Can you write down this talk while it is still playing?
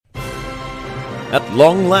At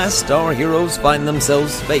long last, our heroes find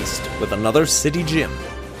themselves faced with another city gym.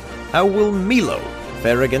 How will Milo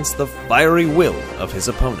fare against the fiery will of his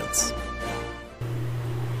opponents?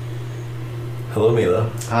 Hello,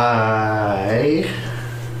 Milo. Hi.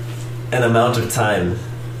 An amount of time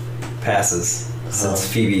passes since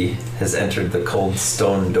Phoebe has entered the cold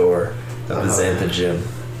stone door of the Xantha Gym.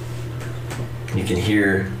 You can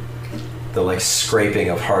hear the scraping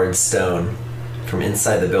of hard stone from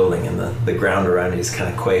inside the building, and the ground around you is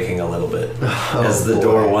kind of quaking a little bit as the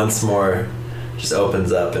door once more just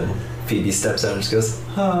opens up and Phoebe steps out and just goes,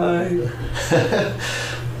 "Hi."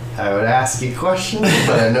 I would ask you questions,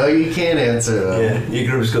 but I know you can't answer them. Yeah,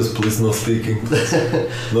 Igor just goes, "Please, no speaking.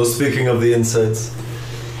 No speaking of the insides."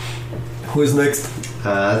 Who is next?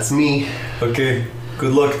 It's me. Okay,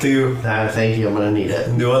 good luck to you. Thank you, I'm gonna need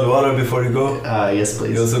it. Do you want water before you go? Yes,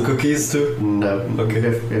 please. You want some cookies too? No.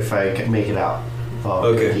 Okay. If I can make it out.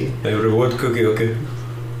 Okay. A reward cookie, okay.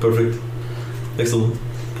 Perfect. Excellent.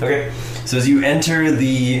 Okay. So as you enter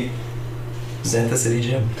the Xantha City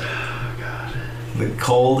Gym, the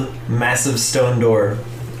cold, massive stone door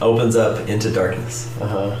opens up into darkness.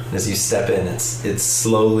 And as you step in, it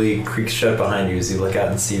slowly creaks shut behind you as you look out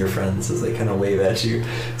and see your friends as they kind of wave at you.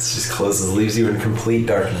 It just closes, leaves you in complete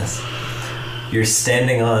darkness. You're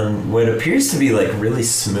standing on what appears to be really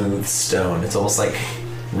smooth stone. It's almost like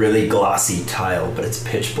really glossy tile, but it's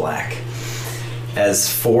pitch black. As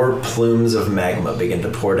 4 plumes of magma begin to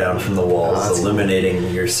pour down from the walls,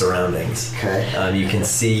 illuminating your surroundings. Okay. You can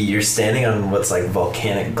see you're standing on what's like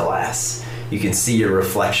volcanic glass. You can see your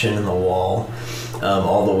reflection in the wall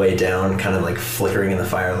all the way down, kind of flickering in the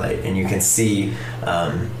firelight. And you can see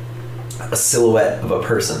a silhouette of a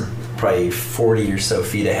person, probably 40 or so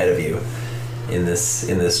feet ahead of you in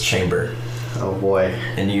this chamber. Oh boy.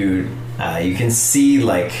 And you can see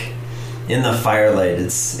in the firelight,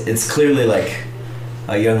 it's clearly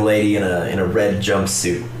a young lady in a red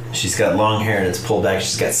jumpsuit. She's got long hair and it's pulled back.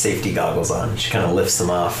 She's got safety goggles on. She kind of lifts them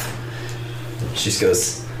off. She just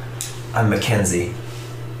goes, "I'm Mackenzie.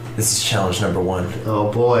 This is challenge number 1.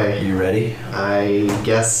 Oh boy. You ready?" I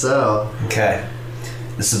guess so. Okay.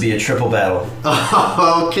 This will be a triple battle.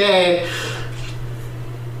 Okay.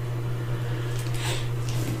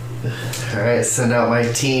 Alright, send out my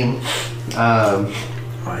team. I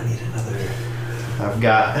need another. I've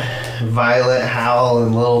got Violet, Howl,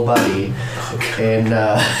 and Little Buddy. Okay. And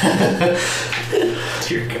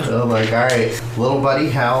Dear God. so I'm like, alright, Little Buddy,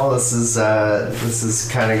 Howl, this is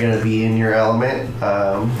kind of gonna be in your element.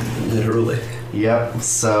 Literally. Yep.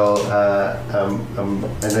 So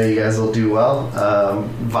I know you guys will do well.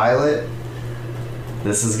 Violet,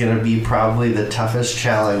 this is gonna be probably the toughest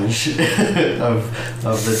challenge of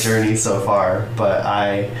the journey so far, but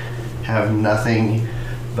I have nothing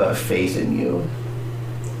but faith in you.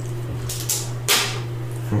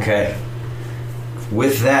 Okay.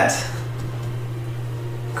 With that,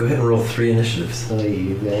 go ahead and roll 3 initiatives.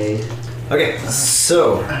 Oy vey. Okay,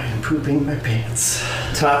 so I am pooping my pants.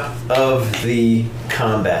 top of the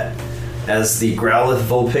combat, as the Growlithe,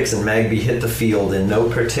 Vulpix, and Magby hit the field in no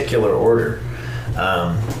particular order.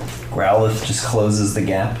 Growlithe just closes the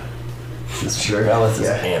gap. Sure. Growlithe is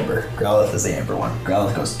Yeah. amber. Growlithe is the amber one.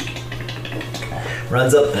 Growlithe goes,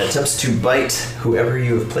 runs up and attempts to bite whoever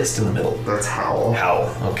you have placed in the middle. That's Howl. Howl.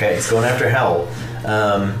 Okay, it's going after Howl.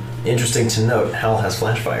 Interesting to note, Howl has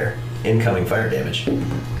Flash Fire. Incoming fire damage.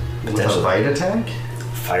 With a bite attack?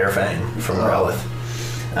 Fire Fang from Growlithe.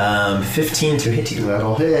 15 to hit you.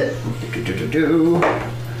 That'll hit.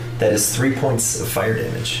 That is 3 points of fire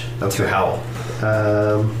damage to Howl.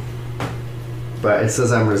 But it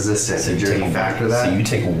says I'm resistant. So Did you factor that? So you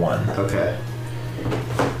take 1. Okay.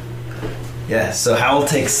 Yeah, so Howl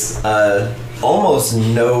takes almost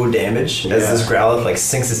no damage as this Growlithe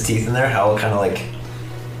sinks his teeth in there. Howl kind of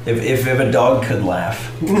if a dog could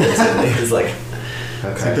laugh, it's like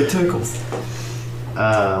the tickles.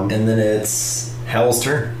 And then it's Howl's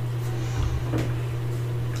turn.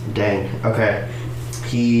 Dang. Okay.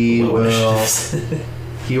 He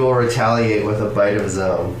will retaliate with a bite of his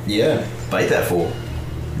own. Yeah, bite that fool.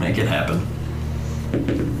 Make it happen.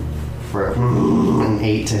 For an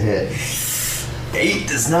 8 to hit. 8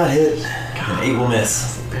 does not hit. An 8 will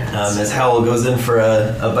miss. As Howl goes in for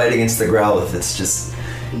a bite against the Growlithe, it's just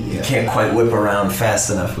you can't quite whip around fast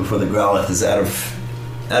enough before the Growlithe is out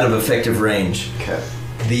of effective range. Okay.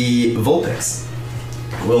 The Vulpix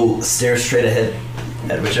will stare straight ahead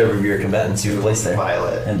at whichever of your combatants you have placed there.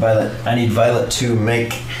 Violet. And Violet, I need Violet to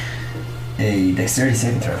make a dexterity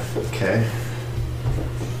saving throw. Okay.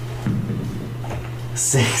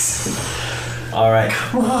 6. All right.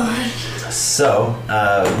 Come on. So,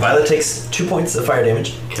 Violet takes 2 points of fire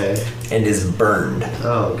damage Okay. and is burned.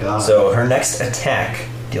 Oh god. So her next attack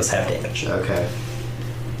deals half damage. Okay.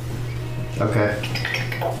 Okay.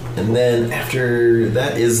 And then after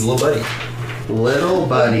that is Little Buddy. Little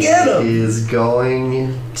Buddy Get him. is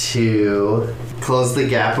going to close the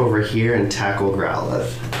gap over here and tackle Growlithe.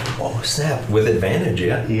 Oh, snap. With advantage,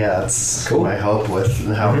 yeah. Yeah, that's Cool. my hope with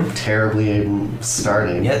how terribly I'm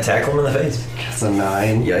starting. Yeah, tackle him in the face. It's a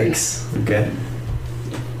 9. Yikes. Okay.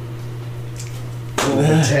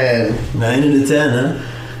 10. 9 and a 10, huh?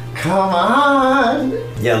 Come on!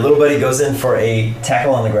 Yeah, Little Buddy goes in for a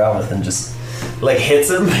tackle on the Growlithe and just, like, hits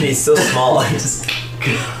him, but he's so small, he just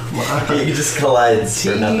collides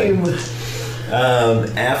for nothing.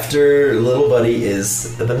 After Little Buddy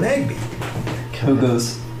is the Magby, who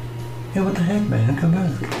goes, "Hey, what the heck, man? Come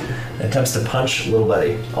back." And attempts to punch Little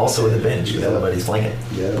Buddy, also with advantage because Little Buddy's flanking.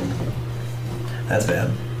 Yeah. That's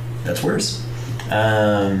bad. That's worse.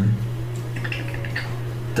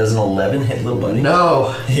 Does an 11 hit Little Buddy?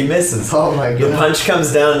 No! He misses. Oh my The god. punch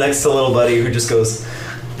comes down next to Little Buddy, who just goes,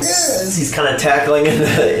 as he's kind of tackling into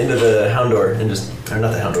the Houndour, and just, or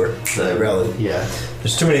not the Houndour, the Growlithe. Yeah.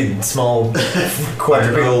 There's too many small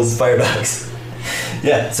quadrupedal fire dogs.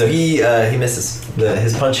 Yeah, so he misses.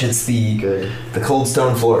 His punch hits Good. the cold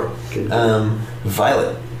stone floor. Good.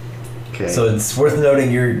 Violet. Okay. So it's worth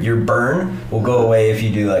noting your burn will go away if you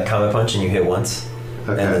do like Comet Punch and you hit once,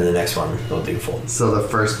 Okay. and then the next one will do full. So the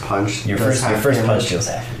first punch. Your does first half punch damage? deals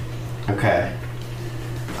half. Okay.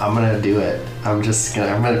 I'm gonna do it. I'm going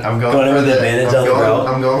Going for in with the advantage I'm on the going, growl?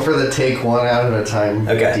 I'm going for the take one out at a time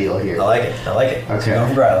Okay. deal here. I like it. I like it. Okay. So go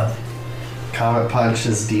for Growlithe. Comet Punch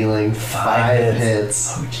is dealing 5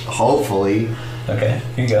 hits. Oh, jeez. Hopefully. Okay,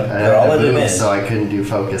 here you go. I They're all had at to move, advantage. so I couldn't do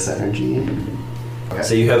focus energy. Okay.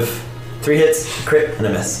 So you have 3 hits, crit, and a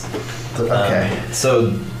miss. Okay.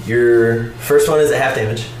 So your first one is at half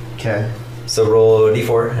damage. Okay. So roll a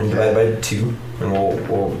d4 and divide by 2, and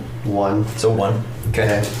we'll 1. so 1.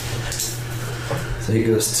 Okay. So he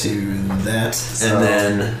goes to that, So- and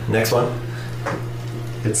then next one,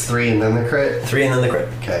 It's 3 and then the crit. 3, and then the crit.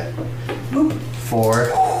 Okay. 4.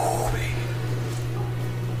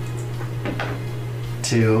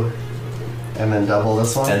 2. And then double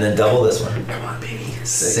this one. And then double this one. Come on, baby.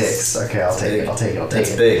 6. Okay, I'll take it. I'll take it. I'll take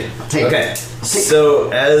That's it. big. take Okay, it. so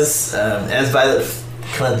as Violet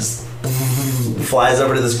kind of flies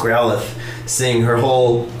over to this Growlithe, seeing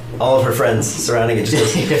all of her friends surrounding it,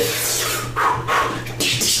 just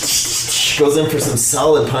goes in for some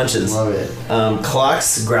solid punches. Love it.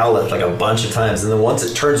 Clocks Growlithe like a bunch of times, and then once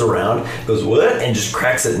it turns around, goes what, and just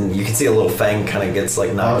cracks it, and you can see a little fang kind of gets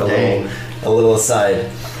like knocked Oh, dang. a little aside.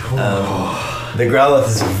 The Growlithe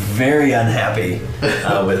is very unhappy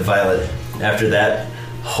with Violet after that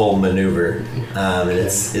whole maneuver, and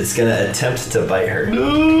it's gonna attempt to bite her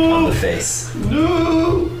on the face.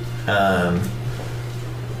 No.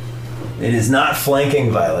 It is not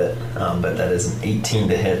flanking Violet, but that is an 18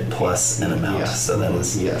 to hit plus an amount. Yeah. So that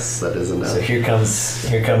is. Yes, that is enough. So here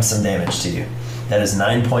comes some damage to you. That is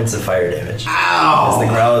 9 points of fire damage. Ow! As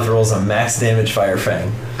the Growlithe rolls a max damage Fire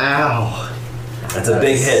Fang. Ow! That's a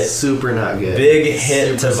big hit. Super not good. Big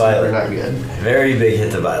hit to Violet. Super not good. Very big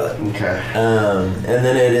hit to Violet. Okay. And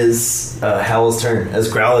then it is Howl's turn,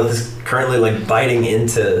 as Growlithe is currently like biting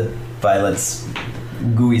into Violet's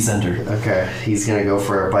gooey center. Okay. He's gonna go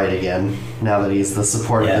for a bite again. Now that he's the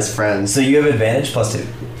support Yeah. of his friends. So you have advantage +2.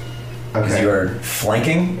 Because Okay. you are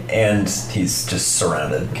flanking and he's just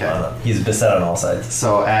surrounded. Okay. He's beset on all sides.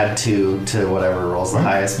 So add 2 to whatever rolls the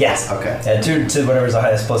highest. Yes. Okay. Add 2 to whatever's the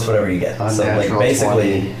highest plus whatever you get. So like Unnatural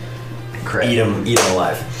basically 20. Crit. eat him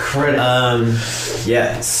alive. Crit.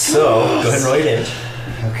 Yeah. So go ahead and roll your damage.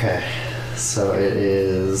 Okay. So it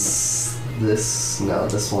is this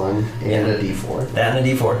one and a D4. That and a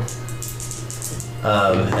D4.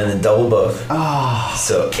 And then double both. Oh.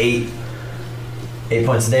 So 8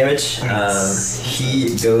 points of damage.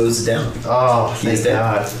 He goes down. Oh, He's thank dead.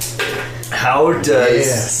 God. How does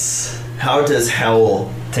Yes.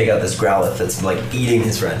 Howl take out this Growlithe that's like eating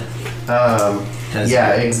his friend? That's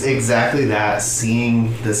Yeah, good. exactly that.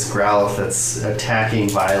 Seeing this Growlithe that's attacking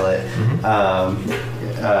Violet,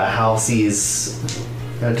 Hal sees.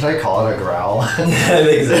 Did I call it a growl? I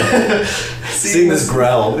think so. Seeing this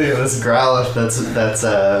growl. Yeah, this Growlithe that's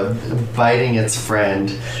biting its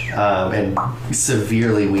friend and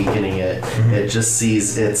severely weakening it. It just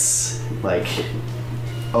sees its like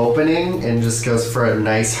opening and just goes for a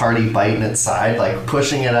nice hearty bite in its side, like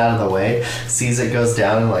pushing it out of the way. Sees it goes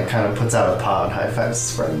down and like kind of puts out a paw and high fives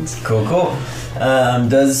his friends. Cool.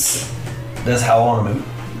 Does Howl want to move?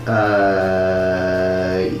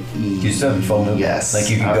 You still have full movement. Yes. Like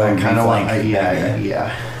you can go I and kind of want. reflank.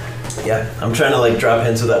 Yeah. Yeah, I'm trying to like drop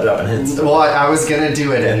hints without dropping hints. Well, I was gonna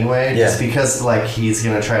do it anyway, Yeah. just because like he's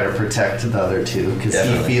gonna try to protect the other two because he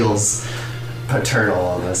Definitely. feels paternal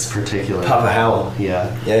on this particular. Papa Howl.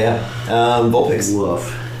 Yeah. Yeah. Vulpix.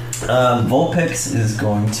 Woof. Vulpix is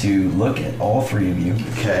going to look at all three of you,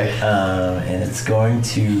 Okay. and it's going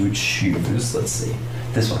to choose. Let's see,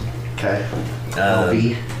 this one. Okay. Um,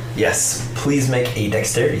 LB. Yes, please make a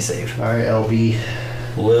dexterity save. All right, LB.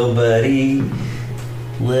 Little buddy.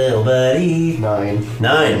 9.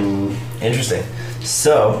 9. Interesting.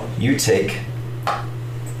 So, you take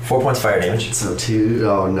 4 points fire damage. So 2.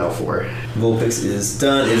 Oh no, 4. Vulpix is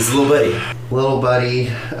done. It's little buddy. Little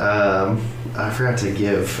buddy. I forgot to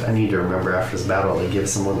give. I need to remember after this battle to give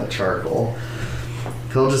someone the charcoal.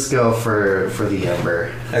 He'll just go for the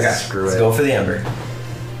ember. Okay, Screw let's it. go for the ember.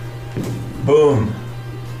 Boom.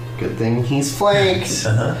 Good thing he's flanked.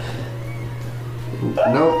 Uh-huh.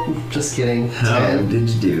 Nope, just kidding. How 10. did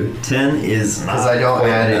you do? 10 is not Because I don't quite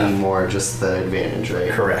add enough. any more, just the advantage,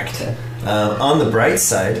 right? Correct. Okay. On the bright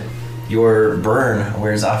side, your burn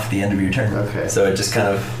wears off at the end of your turn. Okay. So it just kind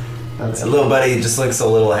of... That's Little buddy just looks a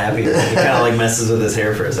little happy. He kind of like messes with his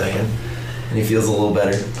hair for a second. And he feels a little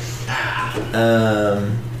better.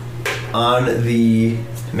 On the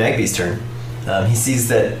Magby's turn, he sees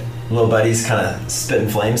that little buddy's kind of spitting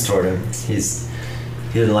flames toward him. He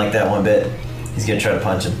didn't like that one bit. He's gonna try to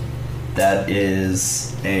punch him. That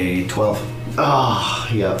is a 12. Oh,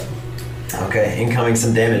 yep. Okay, incoming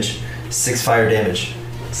some damage. 6 fire damage.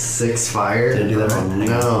 6 fire. Did I do that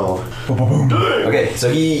Oh, right? no. Okay, so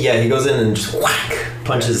he goes in and just whack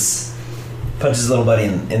punches little buddy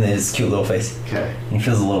in his cute little face. Okay. He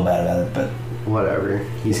feels a little bad about it, but Whatever.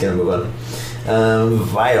 he's gonna move on.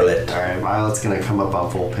 Violet. All right, Violet's gonna come up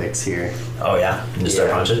on Vulpix here. Oh yeah, and just start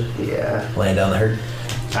Yeah. punching, Yeah. laying down the hurt.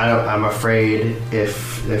 I'm afraid if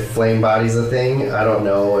flame body's a thing, I don't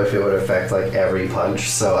know if it would affect like every punch,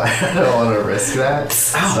 so I don't want to risk that.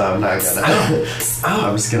 So I'm not gonna.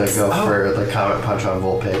 I'm just gonna go for the comet punch on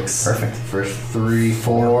Vulpix. Perfect. For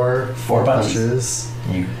 4 punches.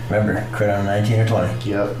 You remember, crit on a 19 or 20.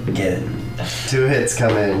 Yep. Get it. 2 hits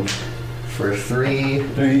come in for 3,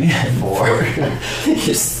 4.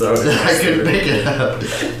 Just throw it. I could pick it up.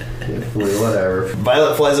 Whatever.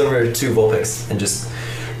 Violet flies over to Vulpix and just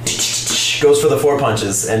goes for the 4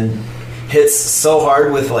 punches and hits so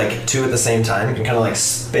hard with like 2 at the same time and kind of like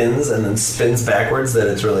spins and then spins backwards that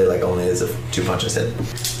it's really like only as if 2 punches hit.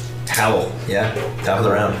 Howl, yeah, top of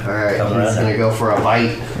the round. All right, Top of the he's round. gonna go for a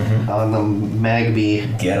bite on the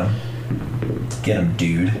Magby. Get him,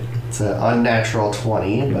 dude. It's an unnatural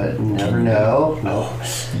 20, but you never know. Oh,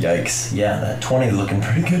 yikes! Yeah, that 20 is looking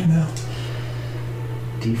pretty good now.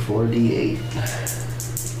 D4, D8.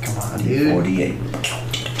 Come on, dude. 48.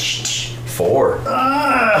 4.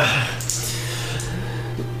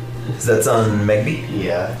 That's on Megby?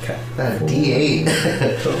 Yeah. Okay.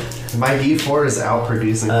 D8. My D4 is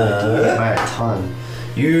outproducing my D8 by a ton.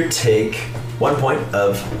 You take 1 point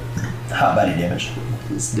of hot body damage.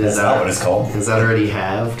 Is That's not what it's called. Is that already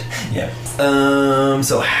halved? Yeah.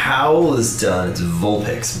 So Howl is done. It's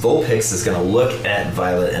Vulpix. Vulpix is gonna look at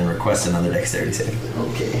Violet and request another dexterity save.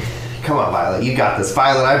 Okay. Come on, Violet. You got this.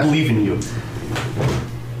 Violet, I believe in you.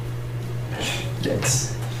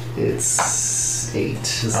 Dex. It's 8.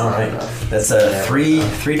 It's All not right. enough. That's a 3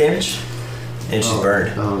 damage, and she's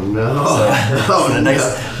burned. Oh no. So the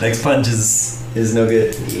next punch is no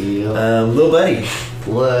good. Yep. Little buddy,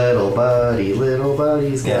 Little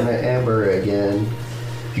buddy's Yeah. gonna amber again.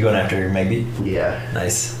 you going after Megby? Yeah.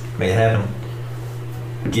 Nice. Make it happen.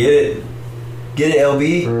 Get it,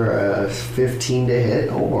 LB. For a 15 to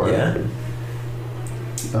hit or Yeah.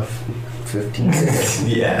 a 15 to hit.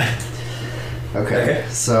 Yeah. Okay.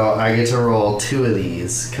 So I get to roll 2 of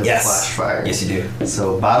these because Yes. flash fire. Yes, you do.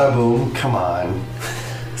 So bada boom, come on.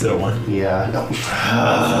 Is it a 1? Yeah. No.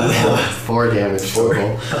 4 damage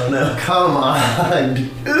total. Oh no. Come on.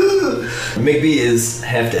 Megby is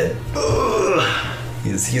half dead.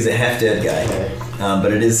 He's a half dead guy. Okay.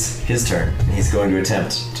 But it is his turn. And he's going to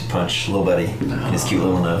attempt to punch little buddy in his cute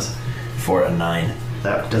little nose for a 9.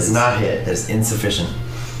 That does not hit. That is insufficient.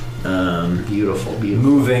 Beautiful.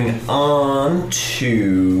 Moving on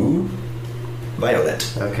to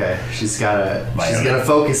Violet. Okay, she's gonna Violet.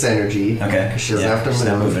 focus energy. Okay, 'cause she doesn't yeah, have to she's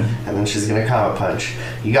not move, moving. and then she's gonna comet punch.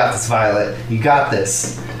 You got this, Violet. You got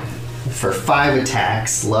this. For 5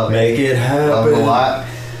 attacks. Love it. Make it Love it a happen. lot.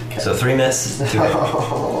 So 3 miss, 2 hit.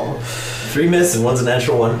 3 miss and 1's a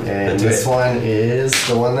natural 1. And Two this hit. one is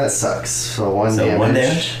the one that sucks. So 1 So damage. 1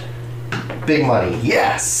 damage. Big money.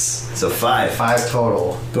 Yes. So 5. 5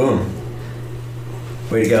 total. Boom.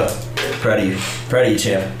 Way to go. Proud of you. Proud of you,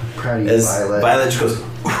 champ. Proud of you, As Violet. Violet just goes...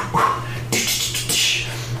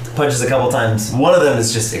 punches a couple times. One of them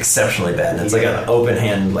is just exceptionally bad. It's like an open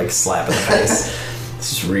hand like slap in the face. It's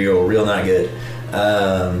just real not good.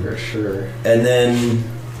 For sure. And then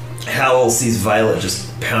Hal sees Violet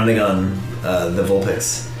just pounding on the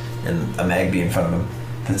Vulpix and a Magby in front of him.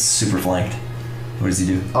 That's super flanked. What does he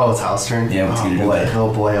do? Oh, it's Hal's turn? Yeah, what's he gonna do boy. about it?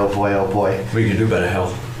 Oh boy, oh boy, oh boy. What are you gonna do about it,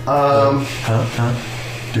 Hal?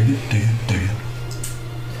 Dig it.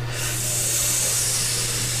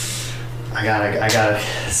 I gotta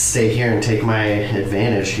stay here and take my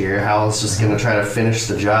advantage here. Hal's just gonna try to finish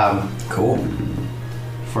the job Cool.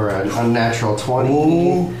 for an unnatural 20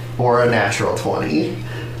 Ooh. or a natural 20.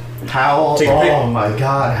 Howl. Take a pick. Oh my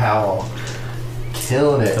god, Howl.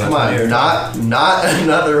 Killing it. Come on, here. not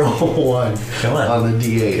another one. Come on. the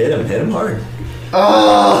D8. Hit him hard.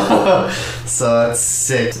 Oh! So that's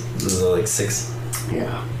 6. This is like 6.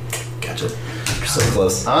 Yeah. Gotcha. You're so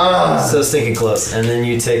close. So stinking close. And then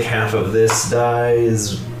you take half of this die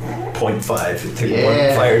is 0.5. You take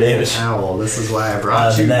 1 fire damage. Howl, this is why I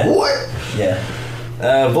brought you. then that- Boy! Yeah.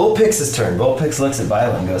 Vulpix's turn. Vulpix looks at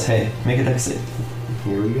Violet and goes, hey, make a dex save.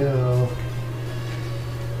 Here we go.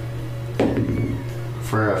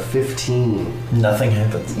 For a 15. Nothing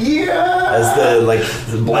happens. Yeah!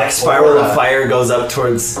 As the black spiral of fire goes up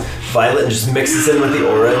towards Violet and just mixes in with the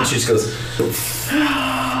aura, and she just goes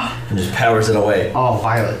and just powers it away. Oh,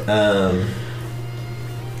 Violet.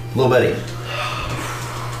 Little buddy,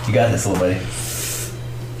 you got this, little buddy.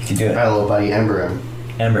 You can do All it. right, little buddy, ember him.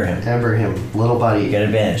 Ember him. Ember him. Little buddy. You got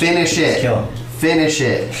advantage. Finish it. Kill him. Finish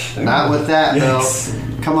it. Not with that,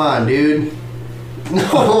 Yikes. though. Come on, dude.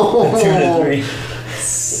 No. 2 and a 3.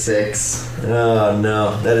 6. Oh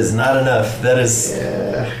no, that is not enough. That is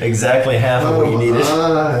exactly half of what you needed.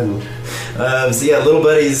 On. So yeah, little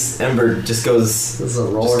buddy's ember just goes This is a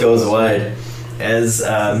roller goes coaster. wide as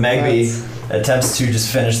Magby attempts to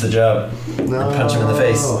just finish the job and punch him in the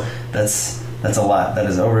face. That's a lot. That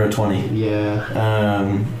is over a 20.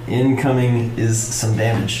 Yeah. Incoming is some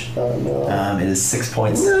damage. Oh no. It is 6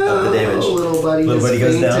 points of the damage. Little buddy Little buddy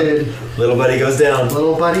goes fainted. down. Little buddy goes down.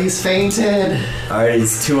 Little buddy's fainted. All right,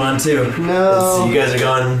 it's 2 on 2. No. So you guys are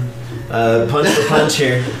going punch for punch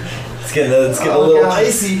here. It's getting a Oh, little God.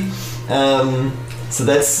 icy. So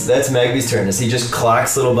that's Magby's turn. As he just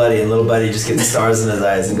clocks little buddy, and little buddy just gets stars in his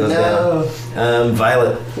eyes and goes No. down.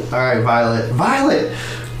 Violet. All right, Violet. Violet,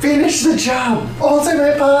 finish the job.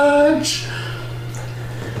 Ultimate punch.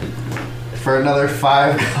 For another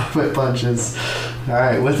 5 combat punches. All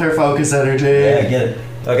right, with her focus energy. Yeah, get it.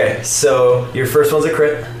 Okay, so your first one's a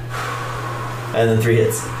crit, and then 3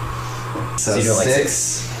 hits. So you're doing like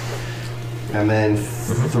 6. And then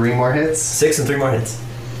 3 more hits. 6 and 3 more hits.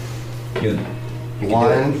 You can do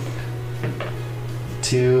 1,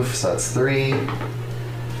 2, so that's 3.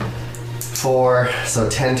 4, so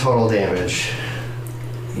 10 total damage.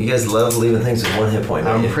 You guys love leaving things with 1 hit point.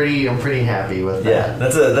 don't I'm you? pretty happy with Yeah,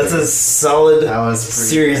 that. that's a solid That was pretty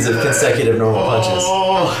series of good. consecutive normal punches.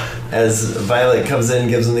 Oh. As Violet comes in,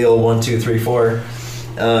 gives him the old 1, 2, 3, 4.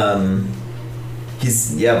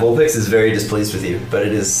 Vulpix is very displeased with you, but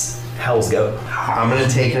it is Howl's go. I'm gonna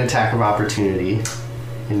take an attack of opportunity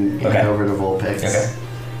and Okay. head over to Vulpix. Okay.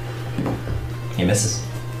 He misses.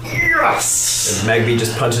 Yes! As Magby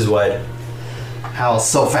just punches wide. Howl's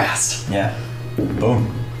so fast. Yeah. Boom.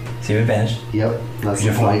 So you have advantage. Yep, that's the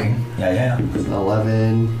You're point. flanking. Yeah.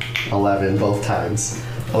 11, both times.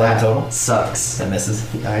 11 That total? Sucks. That misses.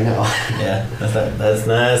 I know. Yeah, that's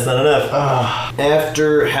not enough.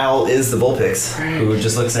 After Howl is the Vulpix, who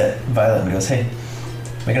just looks at Violet and goes, hey,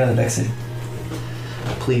 make another dex save.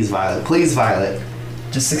 Please, Violet. Please, Violet.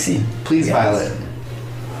 Just succeed. Please, You got this. Violet.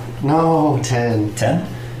 No, 10. 10?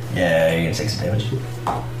 Yeah, you're gonna take some damage.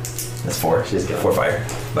 That's 4. She's good. 4 fire.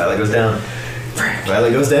 Violet goes down.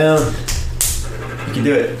 Violet goes down. You can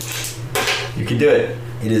do it. You can do it.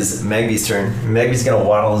 It is Magby's turn. Magby's gonna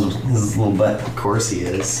waddle his little butt Of course he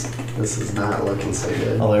is. This is not looking so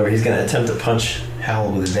good. all over. He's gonna attempt to punch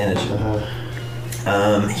Howl with advantage.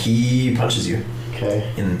 He punches you Okay.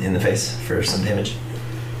 in the face for some damage.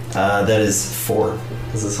 That is 4.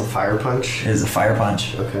 Is this a fire punch? It is a fire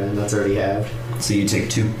punch. Okay, that's already halved. So you take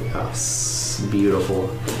 2. Oh, beautiful.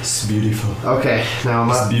 It's beautiful. Okay, now I'm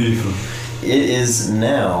up. Beautiful. It is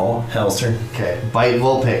now Howl's turn. Okay, bite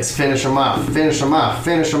Vulpix. Finish him off. Finish him off.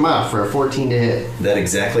 Finish him off for a 14 to hit. That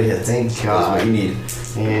exactly hits. Thank That is God. what you need.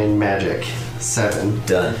 And magic. 7.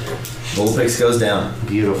 Done. Vulpix goes down.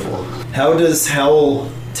 Beautiful. How does Howl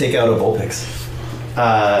take out a Vulpix?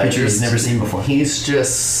 Creature he's never seen before. He's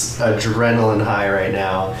just adrenaline high right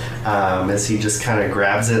now, as he just kind of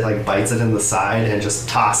grabs it, like bites it in the side, and just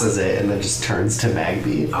tosses it, and then just turns to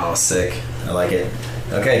Magby. Oh, sick. I like it.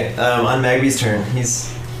 Okay, on Magby's turn,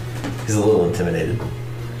 he's a little intimidated.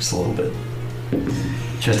 Just a little bit.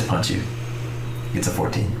 Tries to punch you. Gets a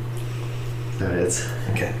 14. That is.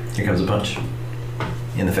 Okay, here comes a punch.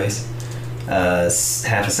 In the face.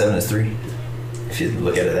 Half of 7 is 3. If you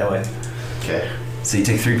look at it that way. Okay. So you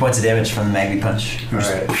take 3 points of damage from the Magby punch.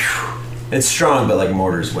 Alright. It's strong, but like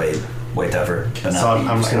mortar's way tougher. But So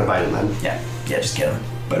I'm just going to bite him then. Yeah, just get him.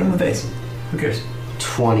 Bite him in the face. Who cares?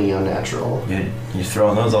 20 unnatural. You're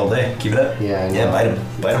throwing those all day. Keep it up. Yeah, I know. Yeah, bite him.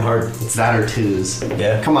 Bite him hard. It's that or 2s.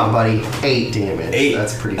 Yeah. Come on, buddy. 8 damage. 8.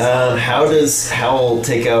 That's pretty solid. How does Howl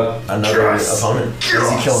take out another Yes. opponent? How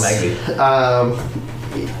does he kill Magby?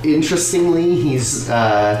 Interestingly, he's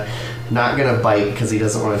not gonna bite because he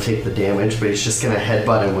doesn't want to take the damage, but he's just gonna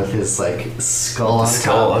headbutt him with his like skull on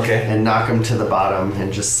skull, top, okay. and knock him to the bottom,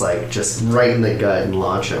 and just right in the gut and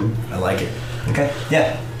launch him. I like it. Okay.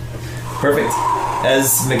 Yeah. Perfect.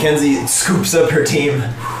 As Mackenzie scoops up her team,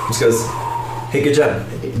 just goes, "Hey, good job."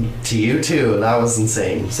 To you too. That was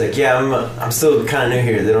insane. It's like, yeah, I'm still kind of new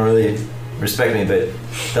here. They don't really respect me, but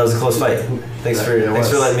that was a close fight. Thanks for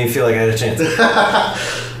letting me feel like I had a chance.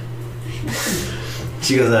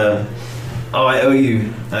 She goes, "Oh, I owe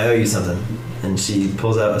you something," and she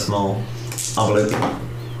pulls out a small envelope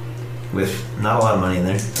with not a lot of money in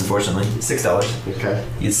there, unfortunately. $6. Okay.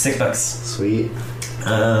 You get $6. Sweet.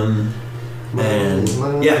 And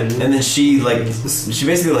yeah, and then she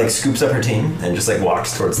basically like scoops up her team and just like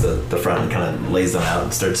walks towards the front and kind of lays them out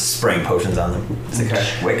and starts spraying potions on them. It's like,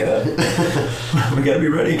 Okay. wake up, we gotta be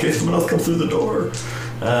ready in case someone else comes through the door.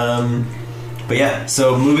 But yeah,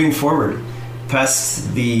 so moving forward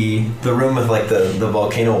past the room with like the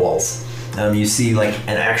volcano walls, you see like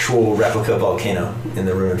an actual replica volcano in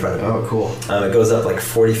the room in front of you. Oh, cool. It goes up like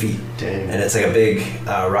 40 feet. Dang. And it's like a big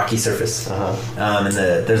rocky surface. And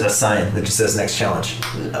there's a sign that just says "Next Challenge."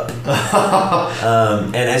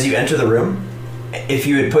 And as you enter the room, if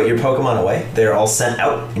you had put your Pokemon away, they're all sent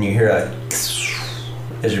out, and you hear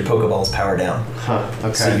as your Pokeballs power down.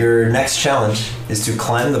 Okay. So your next challenge is to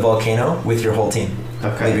climb the volcano with your whole team,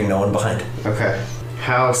 leaving no one behind. Okay.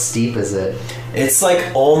 How steep is it? It's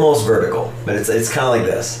like almost vertical, but it's kind of like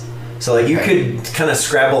this. So like you could kind of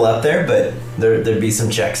scrabble up there, but there'd be some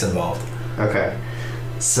checks involved. Okay.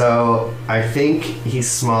 So I think he's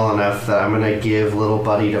small enough that I'm gonna give little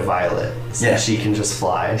buddy to Violet, so she can just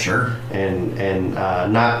fly. Sure. And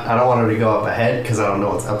not. I don't want her to go up ahead because I don't know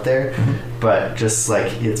what's up there, but just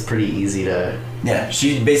like it's pretty easy to. Yeah,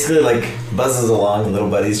 she basically like buzzes along. And little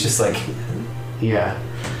buddy's just like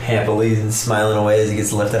happily and smiling away as he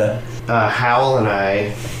gets lifted up. Howl and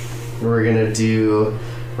I, we're gonna do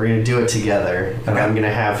it together. And I'm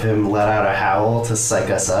gonna have him let out a howl to psych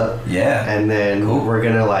us up. Yeah. And then we're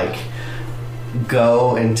gonna like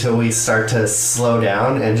go until we start to slow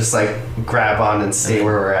down and just like grab on and stay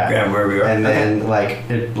where we're at. Grab where we are. And then like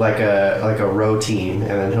a row team, and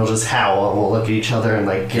then he'll just howl and we'll look at each other and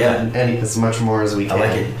like get as much more as we can. I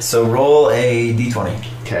like it. So roll a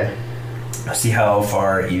d20. Okay. See how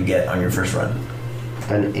far you get on your first run.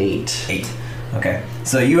 An 8. 8. Okay.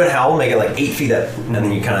 So you and Howl make it like 8 feet up, and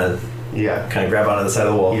then you kind of grab onto the side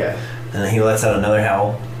of the wall. Yeah. And then he lets out another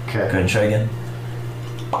howl. Okay. Go ahead and try again.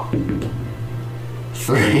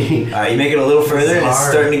 3. All right, you make it a little further, and it's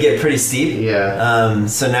hard. starting to get pretty steep. Yeah.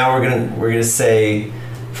 So now we're gonna say,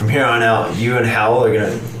 from here on out, you and Howl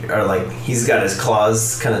are like he's got his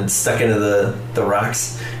claws kind of stuck into the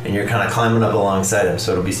rocks, and you're kind of climbing up alongside him.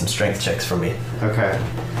 So it'll be some strength checks from me. Okay.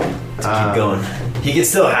 Keep going. He can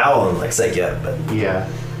still howl and like psych you up, but Yeah.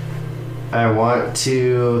 I want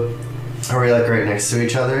to. Are we like right next to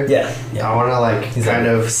each other? yeah. I want to like He's kind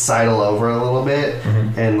like- of sidle over a little bit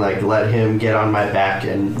and like let him get on my back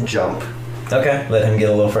and jump. Okay. Let him get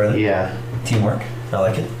a little further. Yeah. Teamwork. I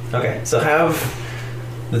like it. Okay. So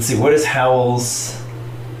let's see. What is Howl's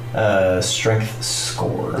strength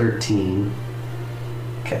score? 13.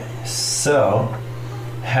 Okay. So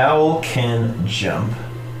Howl can jump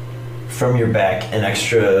from your back an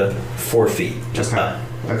extra 4 feet, just up.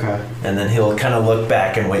 Okay. And then he'll kind of look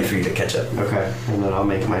back and wait for you to catch up. Okay. And then I'll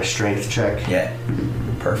make my strength check Yeah.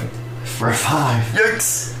 Perfect. for a 5.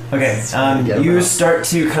 Yikes. Okay. Get him You out. start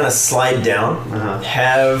to kind of slide down.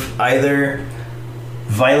 Have either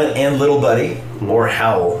Violet and Little Buddy or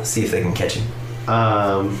Howl see if they can catch you.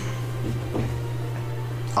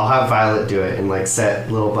 I'll have Violet do it and like set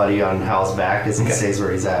little buddy on Hal's back as he stays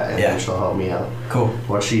where he's at, and then she'll help me out. Cool.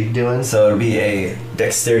 What's she doing? So it'll be a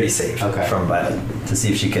dexterity save Okay. from Violet to see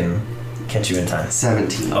if she can catch you in time.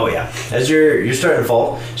 17. Oh yeah. As you're starting to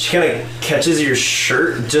fall, she kind of catches your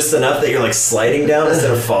shirt just enough that you're like sliding down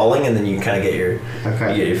instead of falling, and then you kind of get your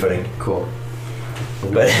footing. Cool.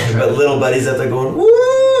 But little buddy's up there going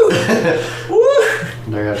woo, woo.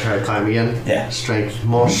 They're gonna try to climb again. Yeah. Strength,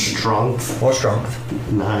 more strength. More strength.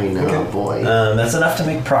 9. Oh boy. That's enough to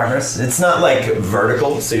make progress. It's not like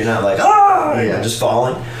vertical, so you're not like just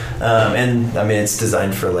falling. And I mean, it's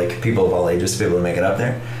designed for like people of all ages to be able to make it up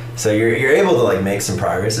there. So you're able to like make some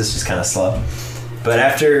progress. It's just kind of slow. But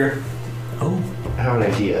after, I have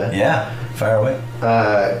an idea. Yeah, fire away.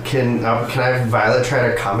 Can I have Violet try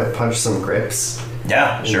to comet punch some grips?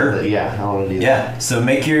 Yeah, sure. Yeah, I want to do that. Yeah. So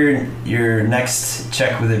make your next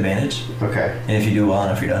check with advantage, Okay. and if you do well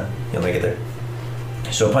enough, you're done. You'll make it there.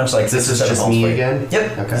 So punch like This 6 or is 7 just holes me for you. again?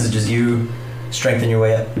 Yep. Okay. This is just you strengthen your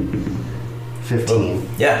way up. 15.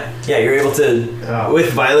 Yeah, you're able to,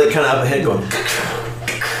 with Violet kind of up ahead going,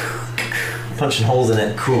 punching holes in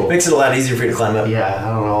it. Cool. Makes it a lot easier for you to climb up. Yeah, I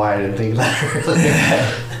don't know why I didn't think of that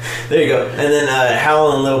earlier. There you go. And then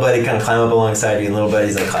Howl and Little Buddy kind of climb up alongside you, and Little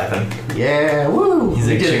Buddy's like clapping. Yeah, woo! He's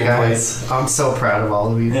We like did it, cheering guys. I'm so proud of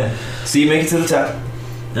all of you. Yeah. So you make it to the top,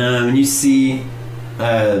 and you see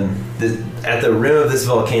at the rim of this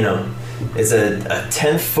volcano is a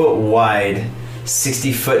 10-foot wide,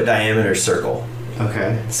 60-foot diameter circle.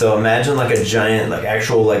 Okay. So imagine like a giant, like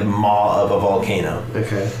actual like maw of a volcano.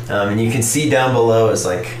 Okay. And you can see down below is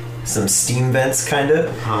like some steam vents, kind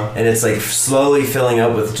of, and it's like slowly filling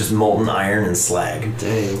up with just molten iron and slag.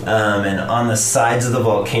 Dang. And on the sides of the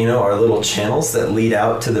volcano are little channels that lead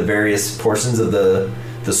out to the various portions of the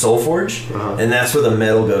Soul Forge, and that's where the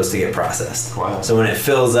metal goes to get processed. Wow. So when it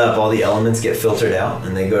fills up, all the elements get filtered out,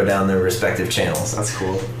 and they go down their respective channels. That's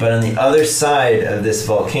cool. But on the other side of this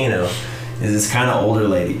volcano is this kind of older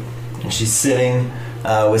lady, and she's sitting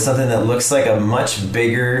with something that looks like a much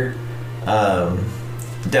bigger,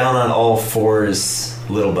 down on all fours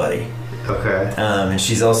little buddy. Okay. And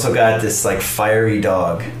she's also got this like fiery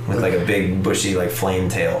dog with like a big bushy like flame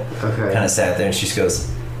tail. Okay. Kind of sat there, and she just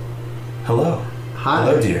goes, "Hello, Hi.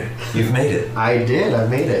 hello, dear. You've made it. I did. I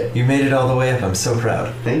made it. You made it all the way up. I'm so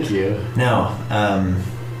proud." Thank you. Now,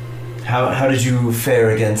 how did you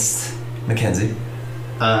fare against Mackenzie?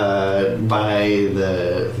 By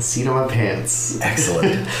the seat of my pants.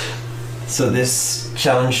 Excellent. So this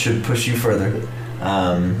challenge should push you further.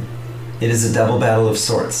 It is a double battle of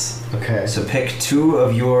sorts. Okay. So pick 2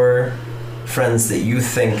 of your friends that you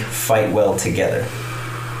think fight well together.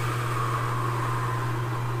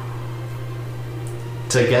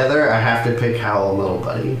 Together, I have to pick Howl and Little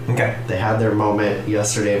Buddy. Okay. They had their moment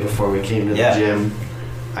yesterday before we came to the Yeah. gym.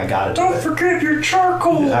 I gotta do it. forget your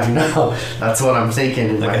charcoal. I know. That's what I'm thinking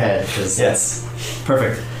in my Okay. head. Cause Yes.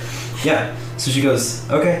 Perfect. Yeah. So she goes,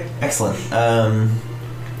 okay, excellent.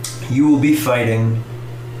 You will be fighting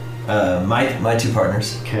my 2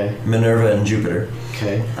 partners, Okay. Minerva and Jupiter.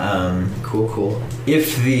 Okay. Cool.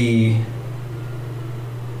 If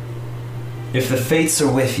the fates are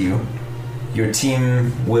with you, your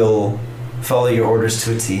team will follow your orders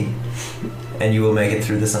to a T, and you will make it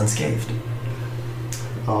through this unscathed.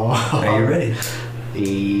 Oh. Are you ready?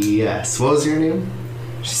 Yes. What was your name?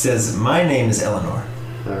 She says, "My name is Eleanor.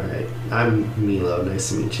 All right. I'm Milo. Nice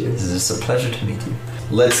to meet you. It is a pleasure to meet you."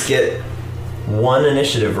 Let's get 1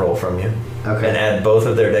 initiative roll from you, Okay. and add both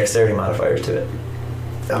of their dexterity modifiers to it.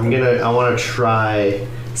 I want to try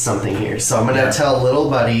something here. So I'm gonna tell Little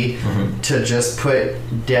Buddy to just put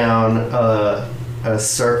down a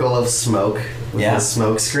circle of smoke with a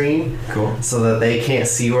smoke screen, Cool. so that they can't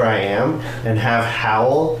see where I am, and have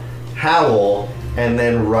Howl, and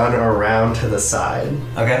then run around to the side.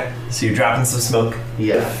 Okay. So you're dropping some smoke,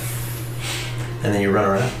 Yeah, and then you run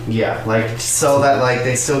around. yeah, like so that like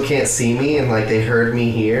they still can't see me, and like they heard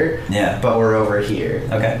me here, Yeah. but we're over here.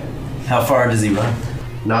 Okay. How far does he run?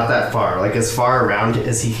 Not that far, like as far around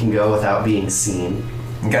as he can go without being seen.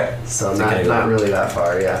 Okay. So can I go? not really that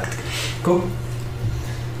far. Yeah. Cool.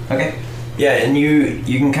 Okay. Yeah, and you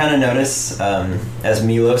can kind of notice as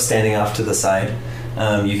Milo's standing off to the side,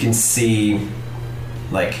 you can see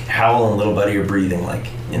like Howl and Little Buddy are breathing like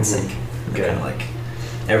in sync. Okay. Kind of like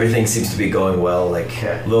everything seems to be going well. Like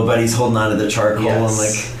Okay. Little Buddy's holding onto the charcoal and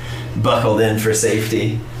like buckled in for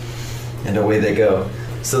safety, and away they go.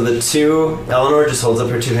 So the 2, Eleanor just holds up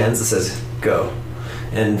her 2 hands and says, "Go,"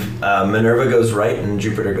 and Minerva goes right and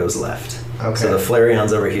Jupiter goes left. Okay. So the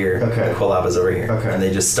Flareon's over here, Okay. the Quilava's over here, Okay. and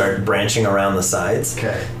they just start branching around the sides.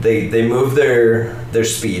 Okay. They move their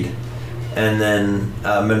speed, and then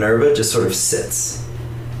Minerva just sort of sits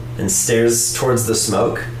and stares towards the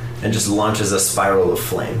smoke and just launches a spiral of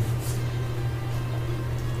flame.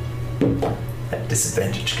 at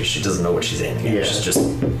disadvantage because she doesn't know what she's aiming at. Yeah.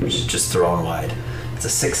 She's just throwing wide. It's a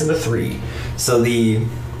 6 and a 3. So you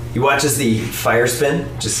watch as the fire spin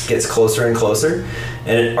just gets closer and closer,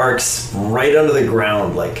 and it arcs right under the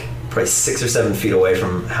ground, like probably 6 or 7 feet away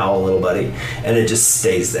from Howl Little Buddy, and it just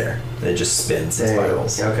stays there. And it just spins and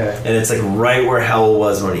spirals. Okay. And it's like right where Howl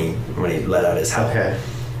was when he let out his howl. Okay.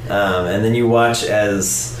 And then you watch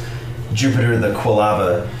as Jupiter the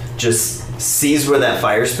Quilava just sees where that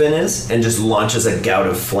fire spin is and just launches a gout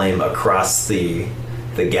of flame across the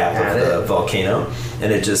gap At of the it. volcano,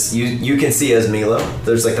 and it just you can see as Milo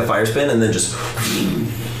there's like the fire spin, and then just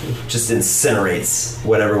incinerates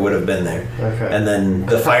whatever would have been there. Okay. And then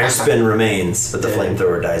the fire spin remains, but the Yeah.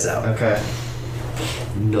 flamethrower dies out. Okay.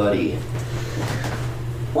 Nutty.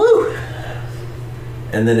 Woo!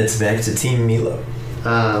 And then it's back to Team Milo.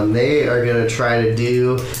 They are gonna try to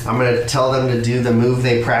do. I'm gonna tell them to do the move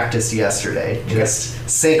they practiced yesterday. Just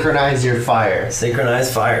synchronize your fire.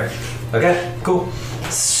 Synchronized fire. Okay, cool.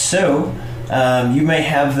 So, you may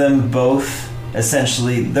have them both,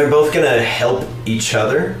 essentially, they're both going to help each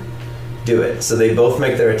other do it. So they both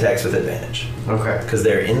make their attacks with advantage. Okay. Because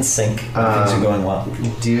they're in sync and things are going well.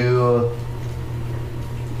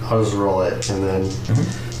 I'll just roll it and then.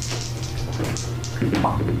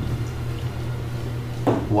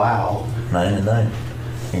 Wow. 9 and 9.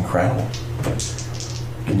 Incredible.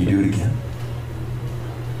 Can you do it again?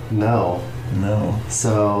 No. No.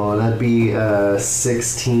 So that'd be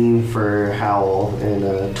 16 for Howl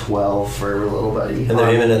and 12 for Little Buddy. And they're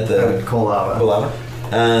aiming at the Quilava. Quilava.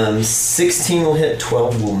 16 will hit,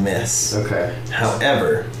 12 will miss. Okay.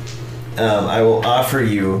 However, I will offer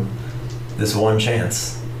you this one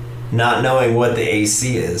chance. Not knowing what the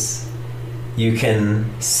AC is, you can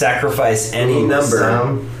sacrifice any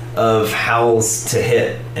number of howls to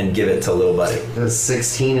hit and give it to Little Buddy. That's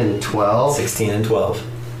 16 and 12. 16 and 12.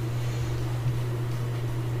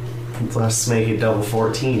 Let's make it double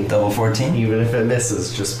 14. Double 14? Even if it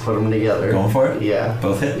misses, just put them together. Going for it? Yeah.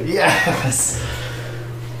 Both hit? Yes.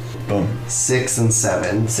 Boom. 6 and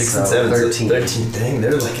 7. 6 and 7. 13. 13. Dang,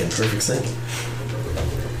 they're like in perfect sync.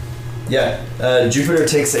 Yeah. Jupiter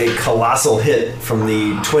takes a colossal hit from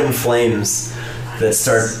the twin flames that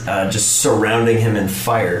start just surrounding him in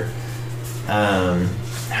fire.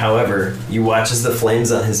 However, you watch as the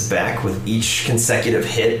flames on his back with each consecutive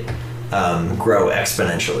hit grow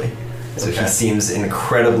exponentially. So he seems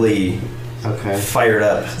incredibly fired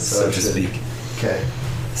up, so to speak. Okay.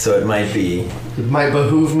 So it might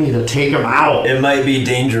behoove me to take him out. It might be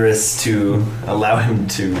dangerous to allow him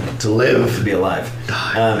to live, to be alive.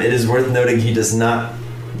 It is worth noting he does not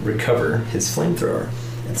recover his flamethrower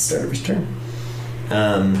at the start of his turn.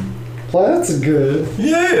 Well, that's good.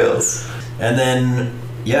 Yes. And then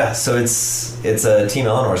so it's Team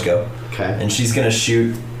Eleanor's go. Okay. And she's gonna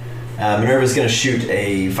shoot. Minerva's gonna shoot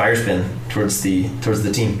a fire spin towards the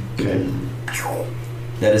team. Okay.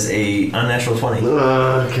 That is a unnatural 20.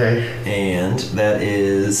 Okay. And that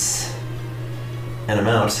is an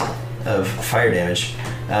amount of fire damage.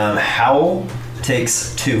 Howl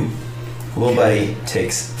takes 2. Little Buddy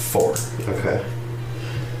takes 4. Okay.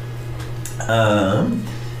 And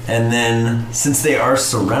then, since they are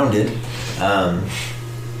surrounded,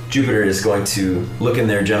 Jupiter is going to look in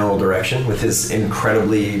their general direction with his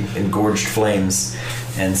incredibly engorged flames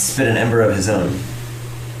and spit an ember of his own.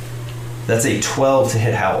 That's a 12 to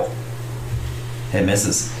hit Howl. It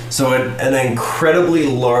misses. So an incredibly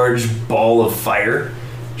large ball of fire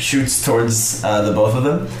shoots towards the both of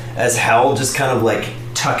them as Howl just kind of like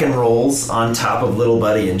tuck and rolls on top of Little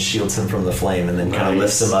Buddy and shields him from the flame, and then kind of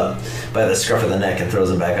lifts him up by the scruff of the neck and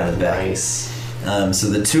throws him back on his back. Nice. So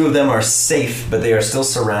the two of them are safe, but they are still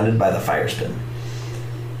surrounded by the fire spin.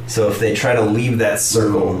 So if they try to leave that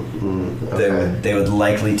circle, they would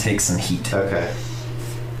likely take some heat. Okay.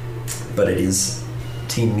 But it is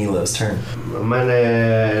Team Milo's turn. I'm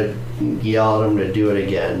gonna yell at him to do it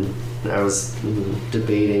again. I was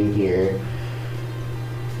debating here.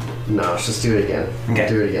 No, let's just do it again. Okay.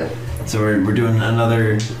 Do it again. So we're doing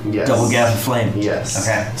another double gap of flame. Yes.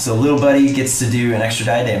 Okay. So Little Buddy gets to do an extra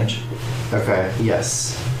die damage. Okay.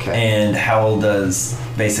 Yes. Okay. And Howl does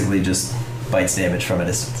basically just bites damage from a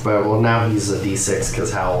distance. But now he's a D6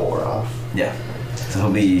 because Howl wore off. Yeah. So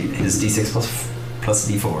he'll be his D6 plus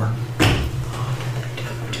D4.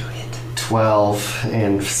 12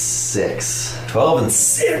 and 6. 12 and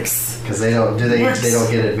 6. Because they don't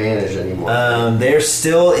get advantage anymore. They're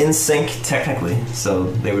still in sync technically, so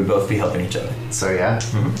they would both be helping each other. So yeah.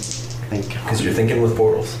 Because you're thinking with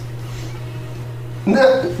portals.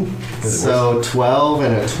 So 12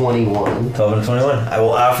 and a 21. 12 and 21. I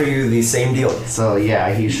will offer you the same deal. So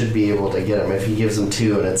yeah, he should be able to get him if he gives him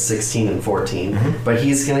 2 and it's 16 and 14. But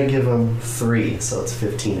he's gonna give him 3, so it's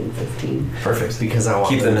 15 and 15. Perfect. Because I want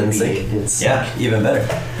Keep them to in be sync. in sync. Yeah, even better.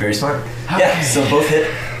 Very smart. Okay. Yeah, so both hit.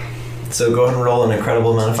 So go ahead and roll an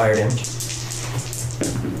incredible amount of fire damage.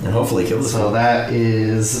 And hopefully kill this So one. that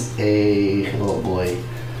is a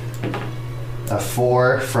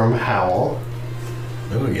 4 from Howl.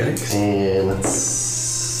 Oh, yikes. And it's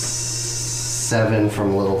 7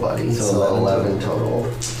 from Little Buddy, so 11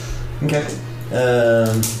 total. Okay.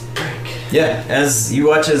 Yeah, as you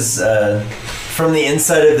watch as from the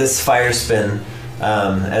inside of this fire spin,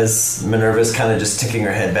 as Minerva's kind of just ticking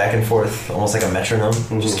her head back and forth, almost like a metronome,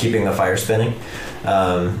 just keeping the fire spinning.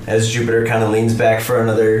 As Jupiter kind of leans back for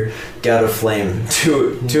another gout of flame,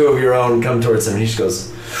 two of your own come towards him, and he just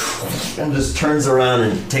goes and just turns around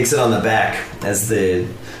and takes it on the back as the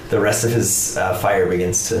rest of his fire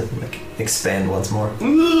begins to like expand once more.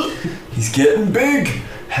 He's getting big.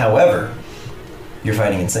 However, you're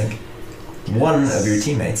fighting in sync. One of your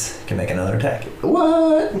teammates can make another attack.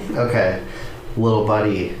 What? Okay. Little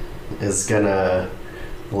Buddy is gonna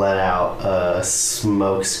let out a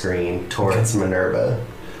smoke screen towards Minerva.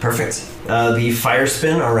 Perfect. The fire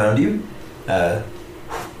spin around you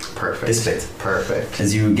Perfect. dissipates. Perfect.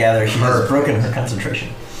 As you gather, she has broken her concentration.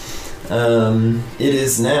 It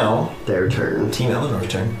is now Their turn. Team Eleanor's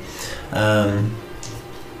turn.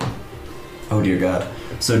 Oh dear God.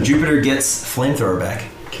 So Jupiter gets flamethrower back.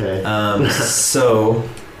 Okay. So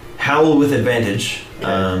Howl with advantage.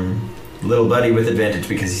 Little Buddy with advantage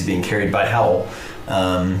because he's being carried by Howl.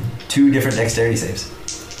 2 different dexterity saves.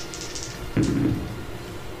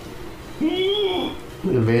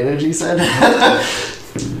 Advantage, he said?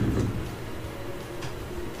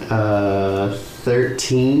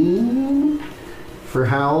 13 for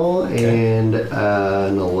Howl and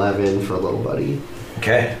an 11 for Little Buddy.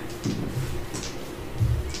 Okay.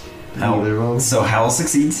 Either of them? So Howl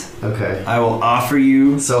succeeds. Okay. I will offer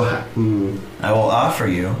you So,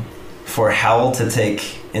 for Howl to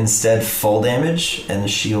take instead full damage and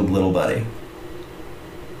shield Little Buddy.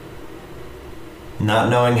 Not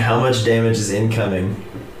knowing how much damage is incoming,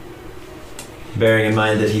 bearing in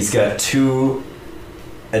mind that he's got 2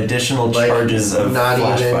 additional charges of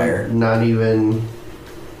flash fire. Not even.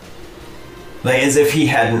 Like as if he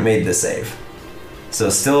hadn't made the save. So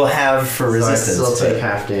still have for resistance. So I still but- take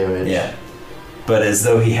half damage. Yeah. But as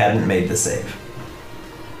though he hadn't made the save.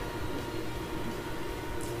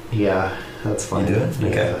 Yeah, that's fine. You do it?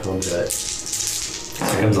 Okay. Yeah, I'll do it.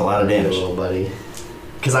 Here comes a lot of damage. Little Buddy.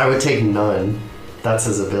 Because I would take none. That's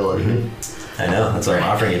his ability. I know, that's why I'm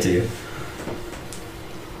offering it to you.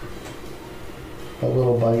 A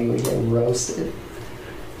Little Buddy would get roasted.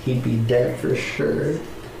 He'd be dead for sure.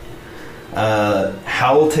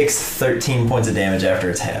 Howl takes 13 points of damage after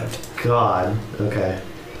it's halved. God. Okay.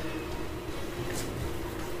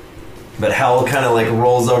 But Howl kind of like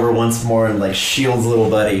rolls over once more and like shields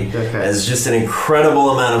Little Buddy Okay. as just an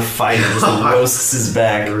incredible amount of fire just roasts his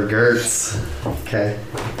back. Regerts. Okay.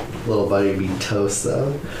 Little Buddy be toast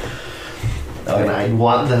though. Okay. And I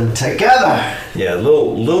want them together. Yeah,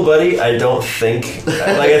 little Buddy, I don't think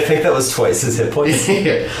I think that was twice his hit points.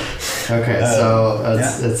 Okay, so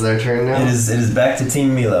it's their turn now. It is back to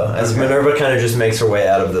Team Milo as Minerva kind of just makes her way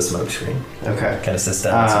out of the smoke screen. Okay. Kind of sits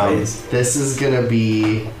down and surveys. This is gonna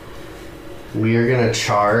be. We are gonna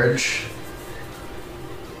charge.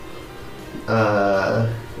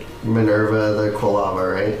 Minerva the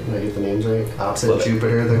Quilava, right? Did I get the names right? Opposite Quilava.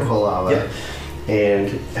 Jupiter the Quilava. Yep. And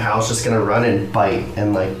Hal's just gonna run and bite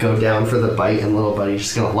and like go down for the bite, and Little Buddy's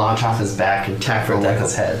just gonna launch off his back and tackle him with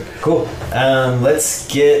his head. Cool. Let's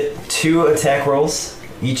get 2 attack rolls,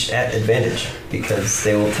 each at advantage, because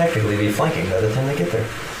they will technically be flanking by the time they get there.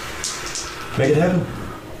 Make it happen.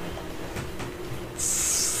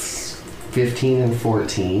 15 and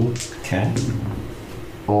 14, Okay.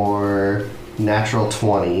 or natural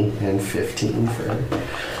 20 and 15 for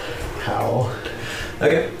Howl.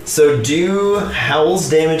 Okay, so do Howl's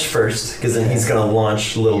damage first, because then he's gonna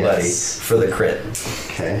launch Little Yes. Buddy for the crit.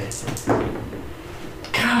 Okay.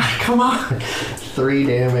 God, come on. 3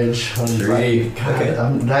 damage. On 3. God, Okay.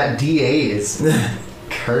 that D8 is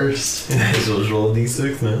cursed. So just roll a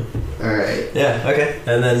d6 now. Alright. Yeah, okay.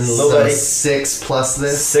 And then Little So Buddy, 6 plus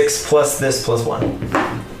this. 6 plus this plus 1.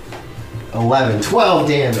 11. 12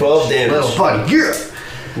 damage. 12 damage. Little Buddy. Yeah!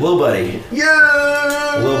 Little Buddy,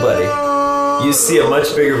 Yeah! Little Buddy. You see a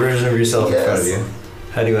much bigger version of yourself in front of you.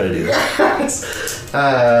 How do you want to do this?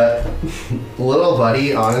 Little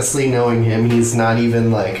buddy, honestly, knowing him, he's not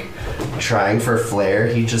even like trying for flair.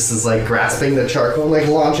 He just is like grasping the charcoal, like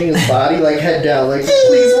launching his body, like head down, like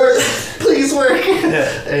please work, please work.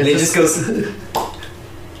 Yeah. And he just goes.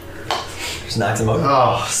 Just knocks him over.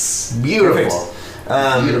 Oh, beautiful.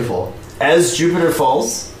 Beautiful. As Jupiter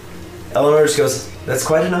falls, Eleanor just goes, "That's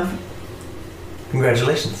quite enough.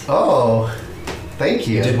 Congratulations. Oh, thank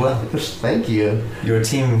you. You did well. Thank you. Your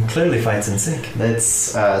team clearly fights in sync." That's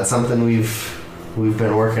something we've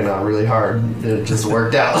been working on really hard. It just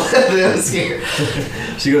worked out this year.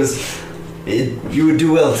 She goes, "You would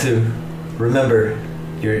do well to remember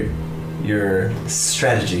your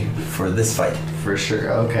strategy for this fight For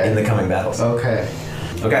sure. Okay. in the coming battles." Okay.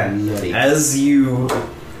 Okay. Nutty. As you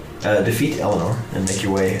defeat Eleanor and make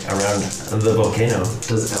your way around the volcano,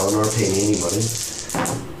 Does Eleanor pay me any money?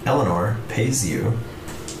 Eleanor pays you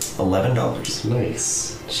 $11.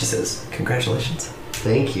 Nice. She says, "Congratulations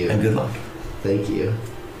Thank you. and good luck. Thank you.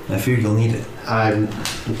 I fear you'll need it."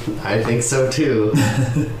 I think so too.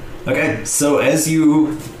 Okay, so as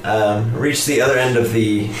you reach the other end of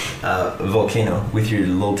the volcano with your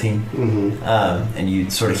little team, and you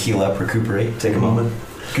sort of heal up, recuperate, take a moment.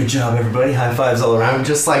 Good job, everybody. High fives all around. I'm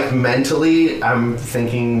just like mentally, I'm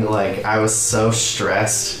thinking like I was so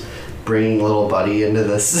stressed bringing little buddy into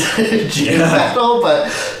this gym battle, but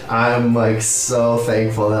I'm like so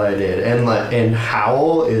thankful that I did. And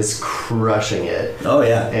Howl is crushing it. Oh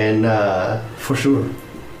yeah, And for sure.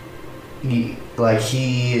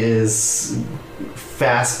 he is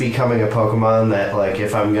fast becoming a Pokemon that like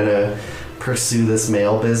if I'm gonna pursue this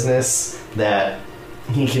mail business, that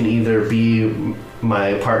he can either be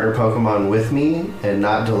my partner Pokemon with me and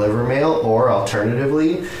not deliver mail, or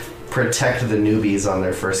alternatively protect the newbies on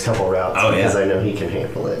their first couple routes. Oh, because yeah. I know he can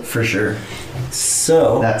handle it. For sure.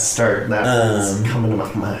 So That's coming to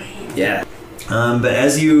my mind. yeah, but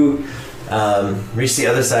as you reach the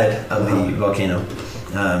other side of the volcano,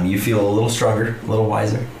 you feel a little stronger, a little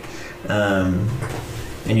wiser, and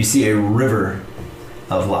you see a river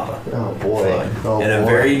of lava Oh boy. flowing, Oh, and a boy.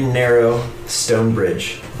 very narrow stone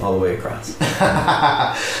bridge all the way across.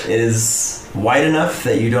 It is wide enough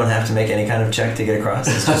that you don't have to make any kind of check to get across.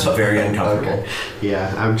 It's just very uncomfortable. Okay.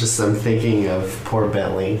 Yeah, I'm thinking of poor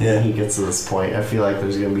Bentley Yeah. when he gets to this point. I feel like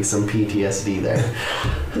there's gonna be some PTSD there.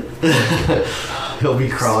 He'll be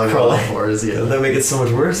crawling on all fours. Yeah. That'll make it so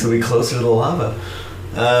much worse. It'll be closer to the lava.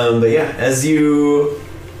 But yeah, as you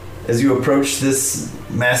approach this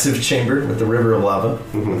massive chamber with the river of lava,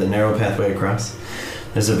 with a narrow pathway across,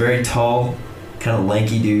 there's a very tall, kind of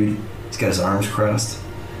lanky dude. He's got his arms crossed.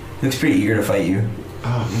 He looks pretty eager to fight you.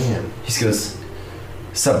 Oh man. He just goes,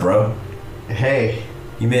 "Sup, bro? Hey.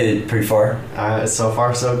 You made it pretty far." So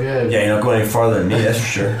far so good. Yeah, you're not going any farther than me, that's for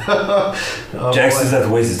sure. Oh, Jax boy. doesn't have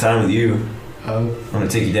to waste his time with you. Oh, I'm gonna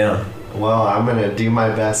take you down. well, I'm gonna do my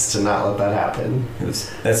best to not let that happen. He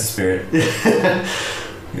goes, "That's the spirit."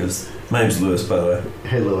 He goes, "My name's Lewis, by the way."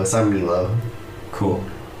 Hey Lewis, I'm Milo. Cool.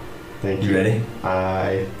 Thank You you. ready?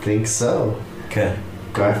 I think so. Okay.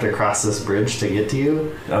 Do I have to cross this bridge to get to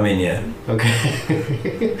you? I mean, yeah.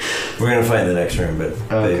 Okay. We're gonna fight in the next room, but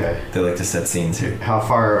Okay. they like to set scenes here. How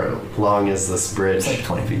far long is this bridge? It's like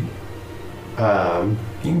 20 feet. Um,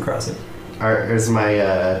 You can cross it. are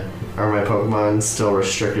my Pokemon still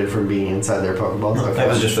restricted from being inside their Pokeballs? Okay. That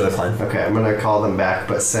was just for the climb. Okay, I'm gonna call them back,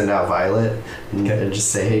 but send out Violet and, Okay. and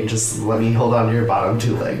just say, hey, just let me hold on to your bottom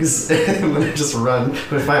two legs. I'm gonna just run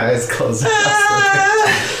with my eyes closed.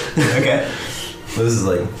 Okay. Well, this is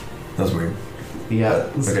like, that was weird. Yeah.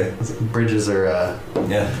 Okay. Bridges are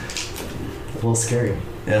Yeah. a little scary.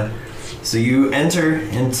 Yeah. So you enter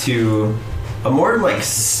into a more like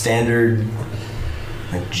standard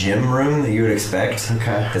like gym room that you would expect.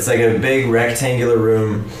 Okay. It's like a big rectangular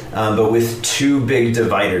room, but with two big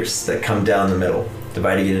dividers that come down the middle,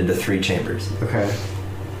 dividing it into 3 chambers. Okay.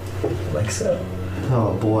 Like so.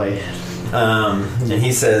 Oh boy. And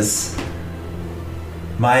he says,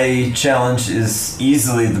 "My challenge is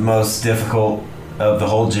easily the most difficult of the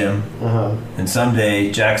whole gym, Uh-huh. and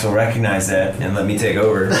someday Jax will recognize that and let me take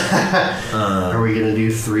over." Are we gonna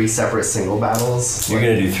do 3 separate single battles? You're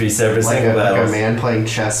gonna do 3 separate like single a battles. man playing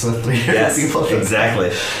chess with 3 Yes, people.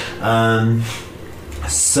 exactly.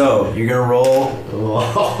 So you're gonna roll.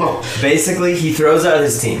 Whoa. Basically, he throws out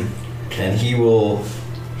his team, and he will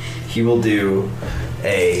do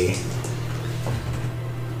a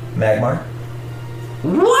Magmar,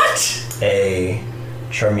 What? a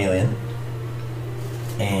Charmeleon,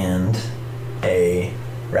 and a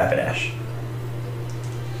Rapidash.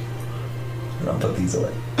 And I'll put these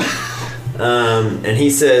away. And he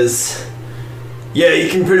says, Yeah, you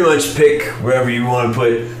can pretty much pick wherever you want to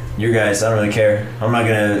put your guys. I don't really care. I'm not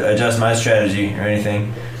gonna adjust my strategy or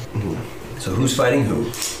anything. So who's fighting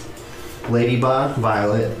who? Ladybug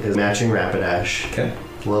Violet is matching Rapidash. Okay.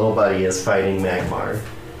 Little Buddy is fighting Magmar.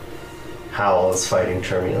 Howl is fighting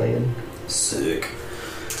Charmeleon. Sick.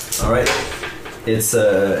 All right. It's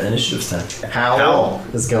initiative time. Howl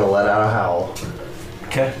is gonna let out a howl.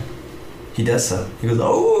 Okay. He does so. He goes,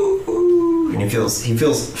 oh, and he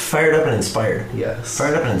feels fired up and inspired. Yes.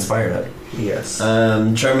 Fired up and inspired up. Yes.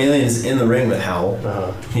 Charmeleon's in the ring with Howl.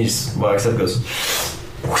 Uh-huh. He just walks up, goes,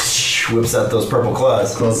 whoosh, whips out those purple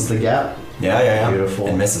claws. Closes the gap. Yeah. Beautiful.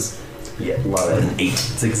 And misses. Yeah, love With it. an 8.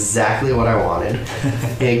 It's exactly what I wanted.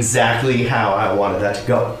 Exactly how I wanted that to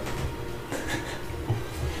go.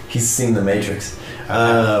 He's seen the Matrix.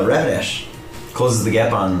 Rapidash closes the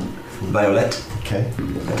gap on Violet. Okay.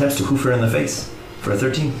 Attempts to hoof her in the face for a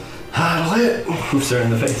 13. Violet. Hoofs her in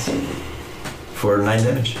the face for 9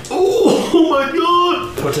 damage. Oh my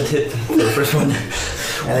god. Potent hit for the first one.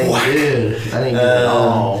 That ain't good. That ain't good at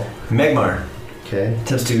all. Magmar Okay.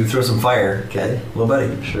 attempts to throw some fire. Okay. Little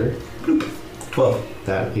buddy. Sure. 12.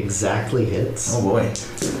 That exactly hits. Oh boy.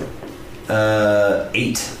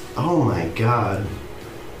 8. Oh my god.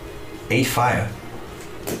 8 fire.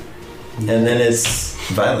 And then it's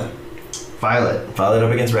Violet. Violet. Violet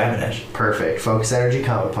up against Rapidash. Perfect. Focus energy,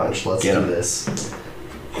 comet punch. Let's Get do him. this.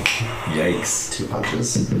 Yikes. 2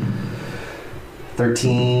 punches.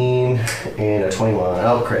 13 and a 21.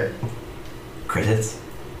 Oh, crit. Crit hits.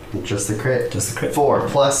 Just the crit. Just the crit. 4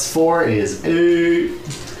 plus 4 is 8.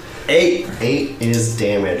 8 8 is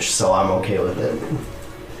damage, so I'm okay with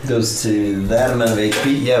it. goes to that amount of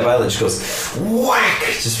HP. Yeah, Violet just goes whack,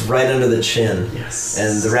 just right under the chin. Yes.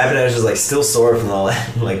 And the Rapidash is like still sore from all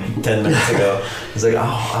that, like 10 minutes ago. He's like,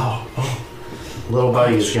 oh. Little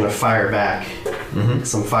buddy is gonna fire back. Mm-hmm.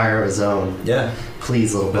 Some fire of his own. Yeah.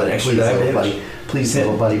 Please, little buddy. Extra Please, die little damage. buddy. Please, Hit.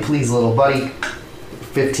 little buddy. Please, little buddy.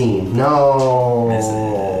 15. No.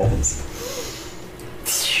 Misses.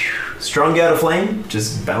 Strong Gout of Flame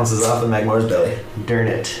just bounces off of Magmar's belly. Darn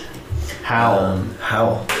it. How?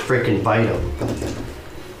 Howl. Freaking bite him.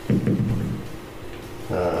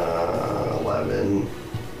 11.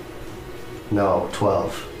 No,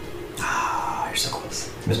 12. Ah, you're so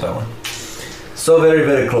close. Missed by 1. So very,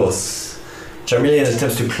 very close. Charmeleon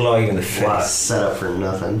attempts to claw you in the Wow, face. set up for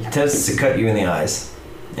nothing. Attempts to cut you in the eyes.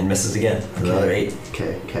 And misses again. For another 8.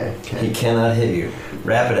 Okay. He cannot hit you.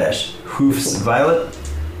 Rapidash hoofs Violet.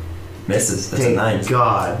 Misses. That's Thank a 9.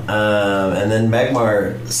 God. And then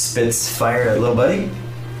Magmar spits fire at little buddy.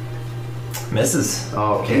 Misses.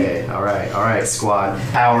 Okay. All right, squad.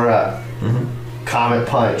 Power up. Mm-hmm. Comet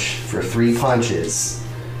punch for 3 punches.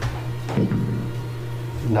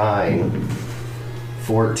 9.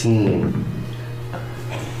 14.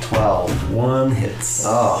 12. 1 hits.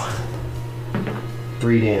 Oh.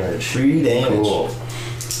 3 damage. 3 damage. Cool.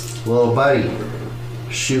 Little buddy,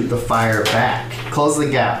 shoot the fire back. Close the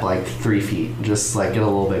gap like 3 feet. Just like get a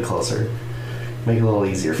little bit closer. Make it a little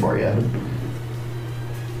easier for you.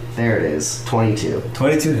 There it is. 22.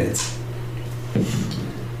 22 hits.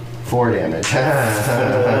 4 damage.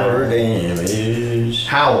 4 damage.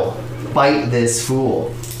 Howl, bite this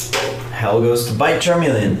fool. Howl goes to bite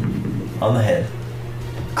Charmeleon on the head.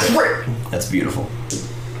 That's beautiful.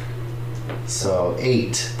 So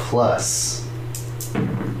 8 plus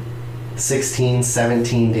 16,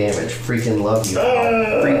 17 damage. Freaking love you,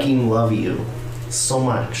 Howl. Freaking love you so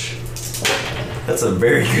much. That's a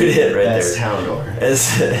very good hit right Best there. Houndour.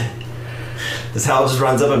 As this Howl just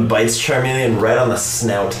runs up and bites Charmeleon right on the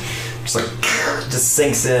snout. Just like, just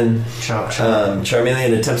sinks in. Chomp, chomp.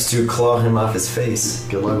 Charmeleon attempts to claw him off his face.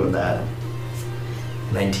 Good luck with that.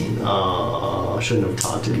 19. Oh, I shouldn't have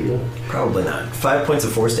taunted you. Probably not. 5 points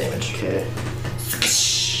of force damage. Okay.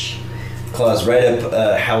 Claws right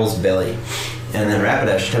up Howl's belly. And then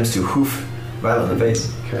Rapidash attempts to hoof Violet in the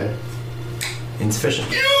face. Okay. Insufficient.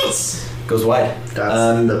 Yes! Goes wide.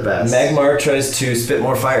 That's the best. Magmar tries to spit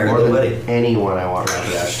more fire More at than Little Buddy. anyone I want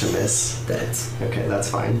Rapidash to miss. That's Okay, that's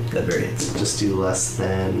fine. that very hits. Just do less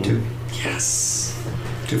than 2. Yes.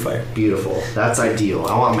 2 fire. Beautiful. That's ideal.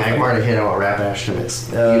 I want Magmar to hit. I want Rapidash to miss.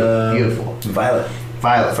 Beautiful. Violet.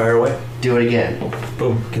 Violet. Fire away. Do it again.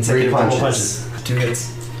 Boom. Consecutive 3 double punches. 2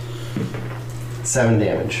 hits. 7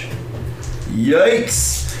 damage.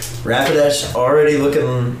 Yikes! Rapidash already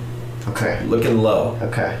looking Okay. low.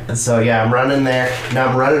 Okay. So yeah, I'm running there. Now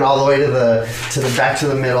I'm running all the way to the back to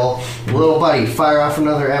the middle. Little buddy, fire off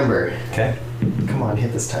another ember. Okay. Come Come on,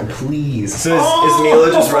 hit this time, please. So is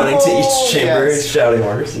Milo just running to each chamber Yes. shouting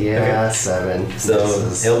orders? Yeah, Okay. 7. So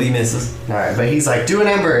Misses. LB misses. All right, but he's like, do an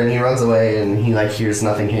ember, and he runs away, and he like hears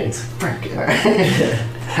nothing hit. He's like, frick.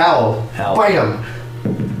 Howl. Howl. Bite him.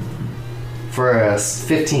 For a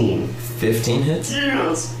 15. 15 hits.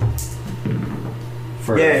 Yes.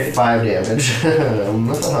 For Yay. 5 damage.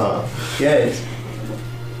 Yay.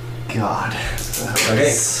 God.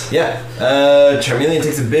 Okay. Yeah. Charmeleon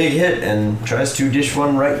takes a big hit and tries to dish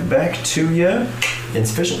one right back to you.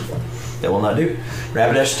 Insufficient. That will not do.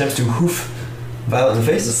 Rapidash attempts to hoof Violet in the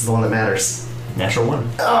face. This is the one that matters. Natural 1.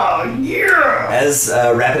 Oh, yeah! As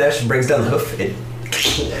Rapidash brings down the hoof, it.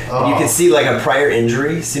 Oh. You can see like a prior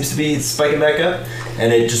injury seems to be spiking back up,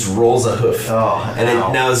 and it just rolls a hoof. Oh, and it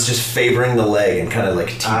ow. now is just favoring the leg and kind of like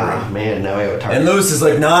teetering. Ah, man, now we have a target. And Lewis is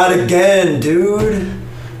like, not again, dude.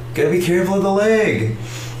 Gotta be careful of the leg.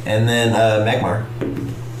 And then Magmar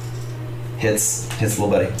hits little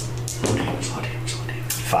buddy. Slow damage.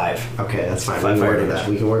 5. Okay, that's fine. Five We can fire work with damage. that.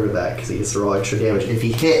 We can work with that because he gets to roll extra damage. If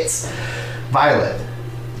he hits Violet,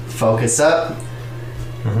 focus up,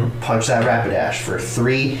 punch that Rapidash for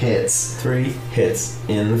 3 hits 3 hits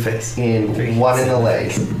in the face. in 3 1 hits in the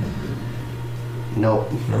leg.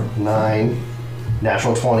 Nope. No. 9.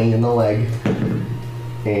 Natural 20 in the leg.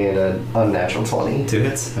 And an unnatural 20. 2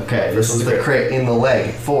 hits. Okay, First this is one's the a crit in the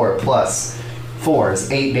leg. 4 plus 4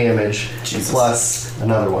 is 8 damage. Jesus. Plus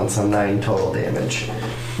another one, so 9 total damage.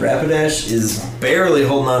 Rapidash is barely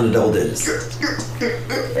holding on to double digits.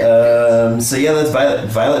 So yeah, that's Violet.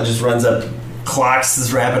 Violet just runs up, clocks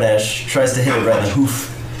this Rapidash, tries to hit it right in the hoof.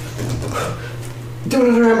 Do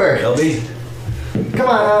another ember. LB. Come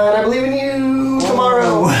on, I believe in you.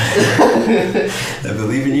 Tomorrow. I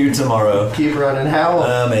believe in you tomorrow. Keep running. Howl.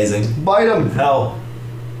 Amazing. Bite him. How?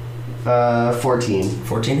 14.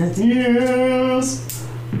 14 hits? Yes.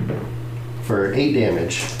 For 8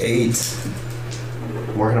 damage. 8.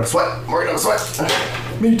 Working up sweat.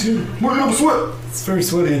 Me too. Working up sweat. It's very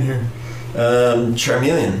sweaty in here.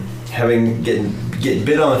 Charmeleon, get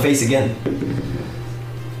bit on the face again.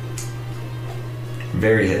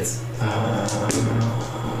 Very hits.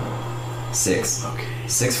 6. Okay.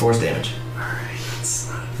 6 force damage.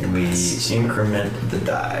 Alright. And we increment the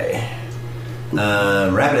die.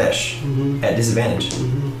 Rapidash at disadvantage.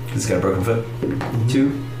 Because it's got a broken foot. 2,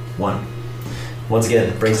 1. Once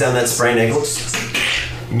again, brings down that sprained ankle.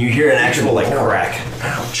 And you hear an actual like crack.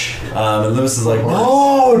 Ouch. And Lewis is like,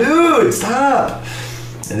 "Oh, dude, stop!"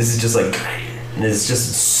 And this is just like, and it's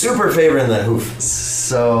just super favoring that hoof.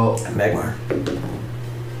 So, Magmar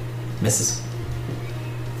misses.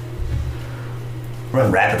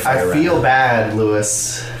 Run rapid fire. I feel bad,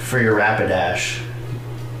 Lewis, for your Rapidash.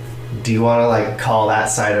 Do you want to like call that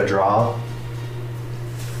side a draw?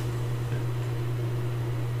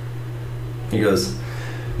 He goes,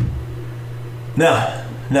 No,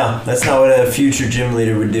 that's not what a future gym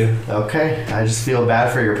leader would do. Okay. I just feel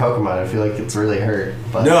bad for your Pokemon. I feel like it's really hurt.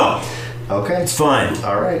 But No, Okay. it's fine.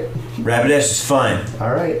 All right. Rapidash is fine.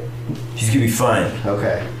 All right. He's gonna be fine.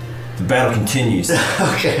 Okay. The battle continues.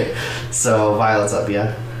 Okay. So Violet's up,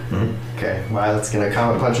 yeah. Mhm. Okay. Violet's gonna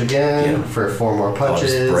Comet Punch again Yeah. for 4 more I'll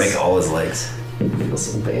punches. just break all his legs. I feel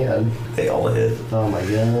so bad. They all hit. Oh my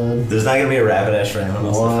god. There's not gonna be a Rapidash for anyone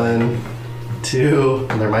else. 1, 2.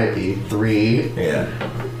 There might be 3, Yeah.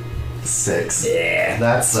 6. Yeah.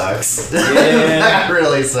 That sucks. Yeah. That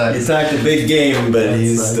really He sucks. attacked a big game, but That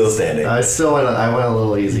he's sucks. still standing. I went a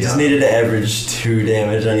little easy. He just on it. needed to average 2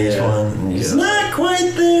 damage on each Yeah. one. And he's Yeah. not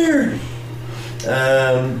quite there.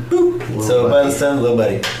 Boop. Little So by buddy. this time, little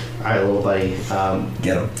buddy, All right, little buddy.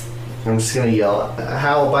 get him. I'm just gonna yell,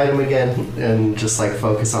 "Howl, bite him again," and just like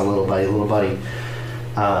focus on little buddy, little buddy.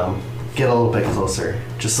 Get a little bit closer,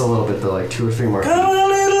 just a little bit, though, like 2 or 3 more feet, Come a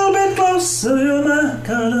little bit closer, my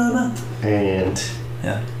customer. and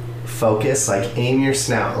Yeah. focus. Like aim your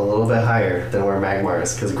snout a little bit higher than where Magmar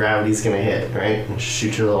is, because gravity's gonna hit, right? And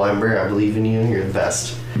shoot your little ember. I believe in you. You're the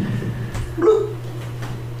best. Bloop.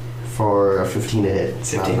 For a 15 to hit.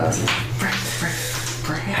 It's not 15. enough.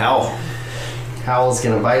 Howl. Howl's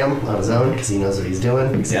gonna bite him on his own because he knows what he's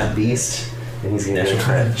doing. He's Yeah. a beast, and he's gonna Natural get a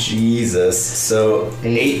crit. Jesus. So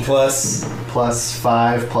 8 plus. Plus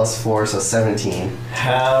 5 plus 4, so 17.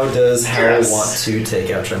 How does Howl Yes. want to take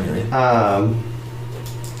out Charmeleon?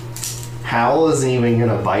 Howl isn't even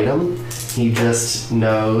gonna bite him. He just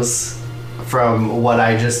knows from what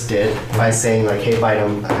I just did by saying like, "Hey, bite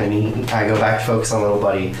him," and I go back to focus on little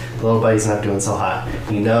buddy. Little buddy's not doing so hot.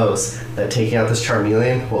 He knows that taking out this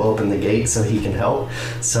Charmeleon will open the gate so he can help.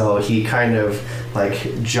 So he kind of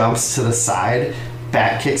like jumps to the side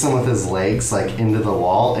back kicks him with his legs like into the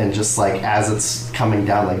wall, and just like as it's coming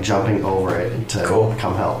down, like jumping over it to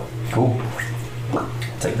come help. Cool.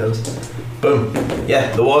 Take those. Boom.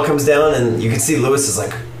 Yeah, the wall comes down, and you can see Lewis is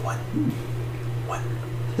like, what?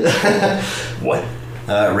 What?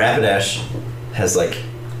 Rapidash has like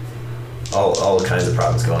all kinds of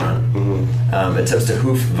problems going on. Mm-hmm. Attempts to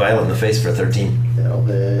hoof Violet in the face for 13. That'll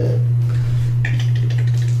hit.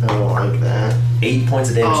 I don't like that. 8 points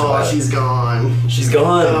of damage to Oh, Violet. she's gone. She's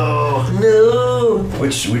gone. Oh. No.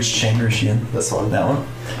 Which chamber is she in? This one. That one.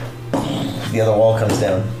 The other wall comes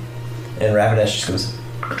down, and Rapidash just goes.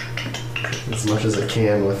 As much as it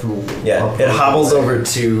can with. Yeah, it hobbles over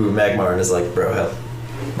to Magmar and is like, "Bro, help!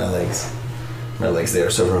 My legs, they are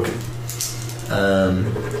so broken."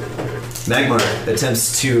 Magmar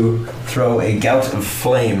attempts to throw a gout of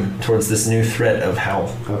flame towards this new threat of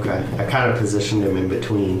Howl. Okay, I kind of positioned him in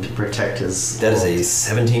between to protect his. That is a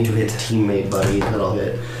 17 to hit. Teammate buddy that'll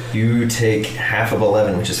hit. You take half of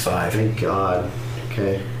 11, which is 5. Thank God.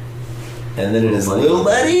 Okay. And then it is Little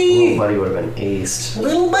Buddy! Little Buddy would have been aced.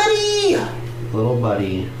 Little Buddy! Little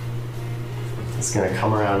Buddy is going to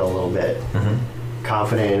come around a little bit,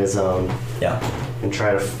 confident in his own, Yeah. and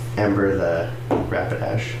try to ember the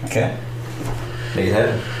Rapidash. Okay. Make it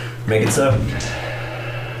happen. Make it so.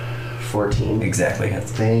 14. Exactly.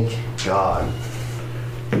 Thank God.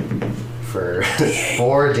 For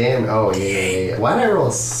 4 damage. Oh, yeah. Why did I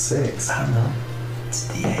roll 6? I don't know. It's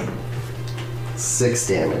D8. 6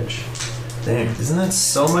 damage. Dang, isn't that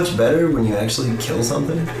so much better when you actually kill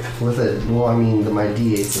something? With it, well, I mean, my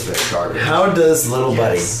D8's a bit garbage. How does Little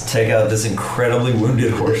Yes. Buddy take out this incredibly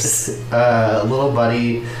wounded horse? Little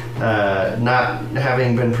Buddy, not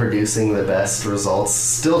having been producing the best results,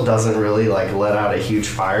 still doesn't really like let out a huge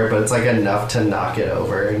fire, but it's like enough to knock it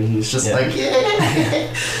over, and he's just like,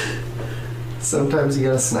 yeah. Sometimes you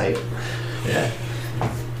gotta snipe. Yeah.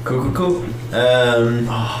 Cool.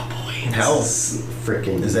 Oh boy, Howl this is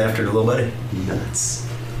freaking is after Little Buddy. nuts.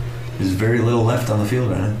 There's very little left on the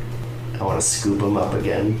field right now. I want to scoop him up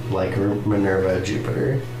again, like Minerva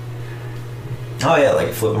Jupiter. Oh yeah, like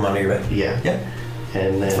flip him under your back. Yeah. Yeah.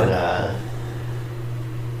 And then,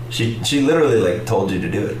 She literally like told you to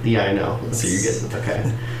do it. yeah, I know. So you're good.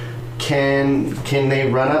 Okay. Can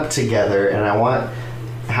they run up together? And I want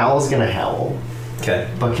Howl's gonna howl, Okay.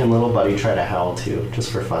 but can Little Buddy try to howl too,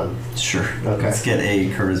 just for fun? Sure. Okay. Let's get a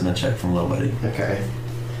charisma check from Little Buddy. Okay.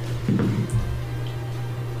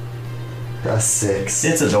 A 6.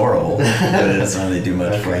 It's adorable, but it doesn't really do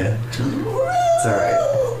much for you. It's alright.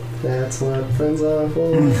 That's what friends are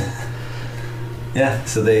for. Yeah,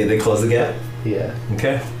 so they close the gap. Yeah.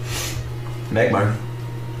 Okay. Magmar.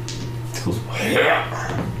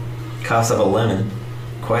 Coughs up a lemon.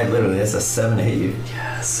 Quite literally, that's a 7 to hit you.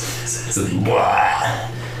 Yes. So,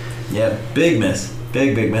 yeah, big miss.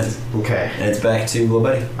 Big miss. Okay. And it's back to Little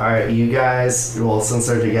Buddy. Alright, you guys, well, since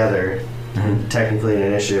they're together, technically an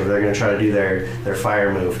initiative, they're going to try to do their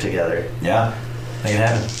fire move together. Yeah. Make it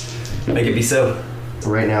happen. Make it be so.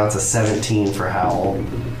 Right now it's a 17 for Howl,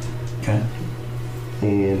 Okay.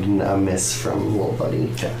 and a miss from Little Buddy.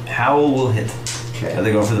 Okay. Howl will hit. Okay. Are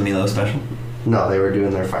they going for the Milo special? No, they were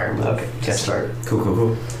doing their fire move. Okay. To start.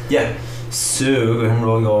 Cool. Yeah. So, go ahead and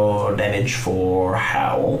roll your damage for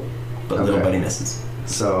Howl, but Little Okay. Buddy misses.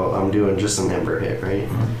 So I'm doing just an Ember hit, right?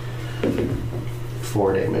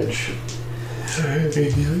 4 damage. I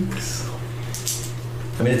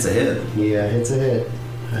mean, it's a hit. Yeah, it's a hit.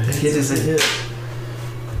 A hit is a hit.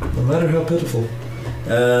 No matter how pitiful.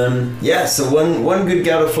 Yeah, so one good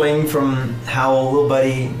gout of flame from Howl. Little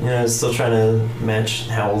Buddy, is still trying to match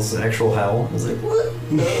Howl's actual howl. I was like, what?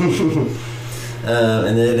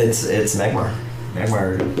 And then it's Magmar.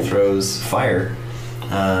 Magmar throws fire.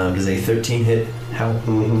 Does a 13 hit Howl?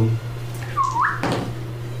 Mm-hmm.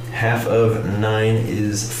 Half of 9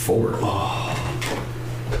 is 4.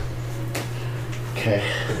 Okay.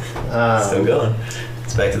 Still going.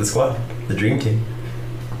 It's back to the squad. The dream team.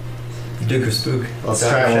 The Duke of Spook. Let's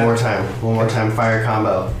try it one more time. One more time, fire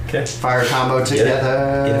combo. Okay. Fire combo Get it.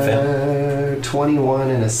 together. Get it, 21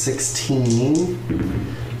 and a 16.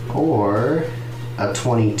 Or a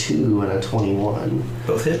 22 and a 21.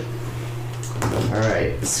 Both hit.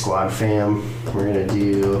 Alright, squad fam. We're gonna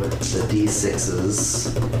do the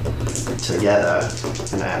D6s together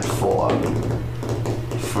and add 4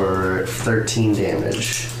 for 13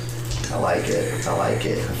 damage. I like it.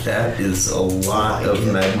 That is a lot of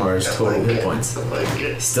Magmar's total hit points. I like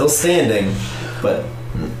it. Still standing, but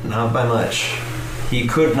not by much. He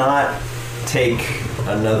could not take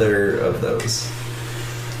another of those.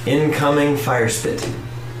 Incoming fire spit.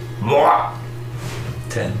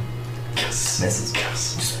 10. Misses.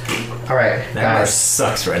 All right, Magmar guys.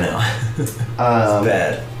 sucks right now. It's Um,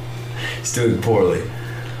 bad. He's doing poorly.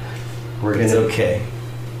 we're It's gonna okay.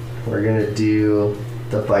 do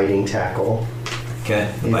the biting tackle. Okay,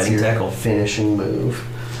 the It's biting your tackle. finishing move.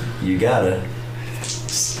 You got it.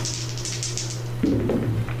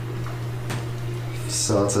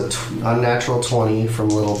 So it's a unnatural 20 from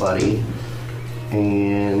Little Buddy,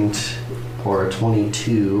 or a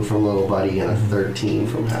 22 from Little Buddy, and a 13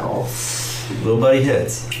 from Howl Little buddy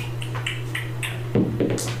hits.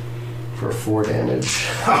 for 4 damage.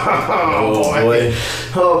 Oh boy.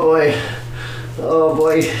 Oh boy! Oh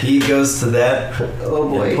boy! He goes to that. Oh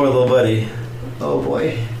And boy! poor little buddy. Oh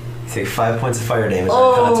boy! You take 5 points of fire damage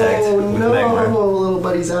on contact with no! Magmar. Little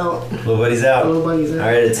Buddy's out. Little buddy's out. Little Buddy's out.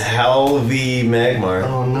 Alright, it's Howl v Magmar.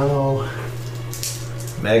 Oh no!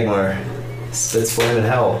 Magmar spits flame and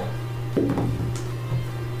Howl.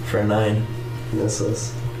 For a 9.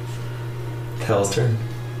 Misses. Howl's turn.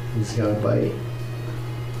 He's got a bite.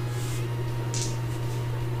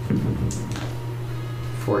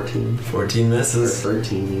 14. 14 Or misses.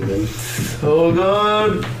 13 even. Oh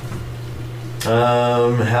god.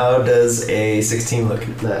 How does a 16 look?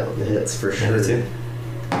 That hits for sure. Number 2.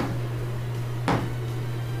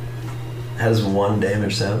 How does 1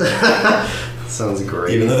 damage sound? Sounds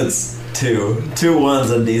great. Even though it's 2. 2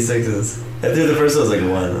 1s on d6s. After the first one was like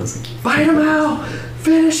 1. I was like, Fight him out!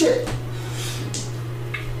 Finish it!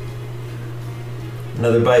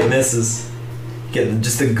 another bite misses. Get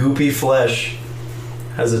just the goopy flesh.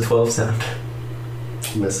 How's a 12 sound?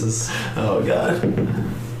 Misses. Oh god.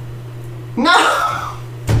 No!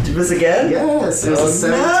 Did you miss again? Yes, it was Oh, a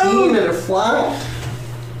 17 no. and a flat.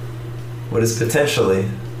 What is potentially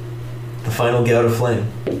the final gout of flame?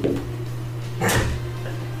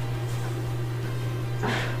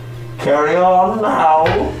 Carry on now.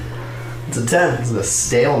 It's a 10. It's a It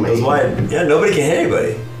stalemate. was wide. Yeah, nobody can hit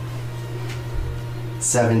anybody.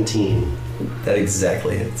 17. That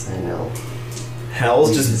exactly hits. I know.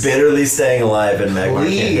 Howl's just Please. bitterly staying alive and Magmar can't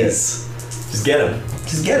hit. Please. Just get him.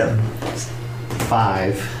 Just get him.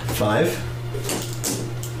 5. 5?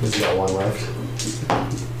 He's got 1 left.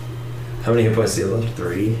 How many hit points do you have left?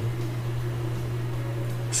 3.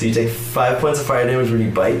 So you take 5 points of fire damage when you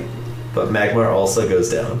bite, but Magmar also goes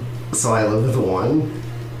down. So I live with 1.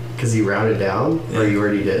 Because you rounded down? Or Yeah. you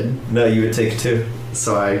already did? No, you would take 2.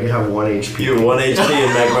 So I have 1 HP. You have 1 HP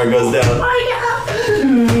and Magmar goes down.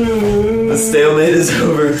 The stalemate is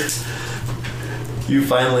over. You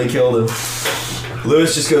finally killed him.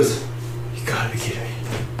 Lewis just goes, "You gotta be kidding me.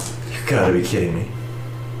 You gotta be kidding me.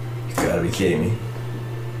 You gotta be kidding me."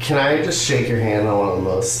 Can I just shake your hand on one of the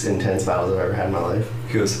most intense battles I've ever had in my life?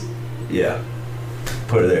 He goes, "Yeah.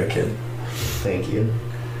 Put it there, kid." Thank you.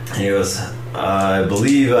 And he goes, "I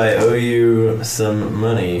believe I owe you some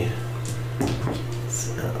money." It's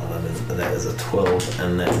 11, that is a 12,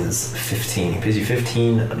 and that is 15. He pays you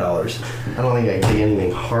 $15. I don't think I can get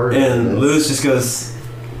anything harder than And this. Lewis just goes,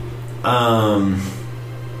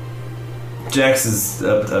 Jax is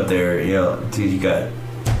up there, you know, dude, you got.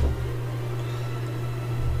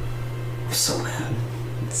 I'm so mad.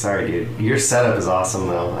 Sorry, dude. Your setup is awesome,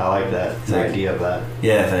 though. I like that. The Thank idea of that.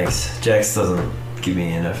 Yeah, thanks. Jax doesn't give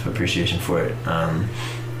me enough appreciation for it.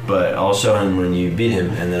 But I'll show him when you beat him,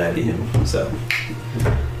 and then I beat him. So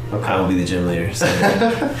I will be the gym leader. So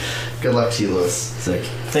Good luck to you, Lewis. it's like,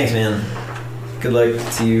 thanks, man. Good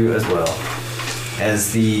luck to you as well.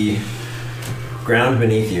 As the ground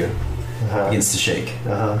beneath you Uh-huh. begins to shake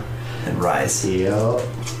Uh-huh. and rise, Yep.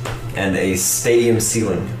 and a stadium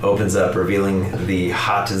ceiling opens up, revealing the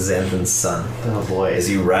hot Xanthan sun. Oh, boy. As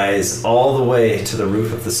you rise all the way to the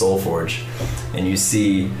roof of the Soul Forge, and you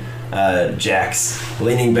see Jax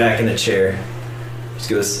leaning back in a chair. Just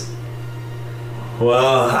goes,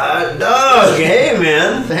 "Well, hot dog, hey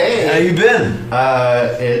man, Hey. how you been?"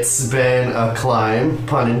 It's been a climb,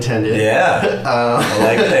 pun intended. Yeah, I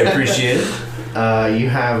like it. I appreciate it. You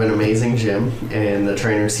have an amazing gym, and the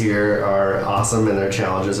trainers here are awesome, and their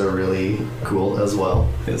challenges are really cool as well.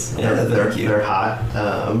 Yes. They're, Yeah, they're, thank you. they're hot.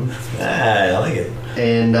 I like it.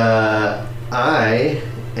 And I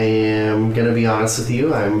am going to be honest with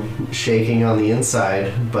you, I'm shaking on the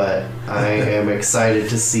inside, but I am excited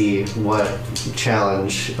to see what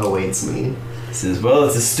challenge awaits me. He says, "Well,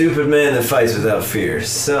 it's a stupid man that fights without fear.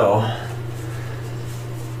 So,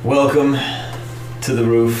 welcome to the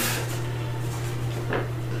roof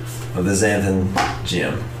of the Xanthan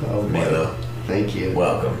Gym, Oh, boy. Milo. Thank you.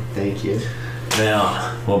 Welcome." Thank you.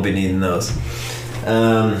 Now, won't be needing those.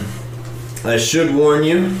 I should warn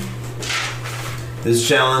you, this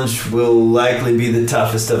challenge will likely be the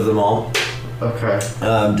toughest of them all, Okay.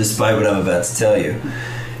 despite what I'm about to tell you.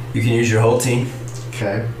 You can use your whole team.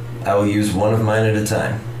 Okay. I will use one of mine at a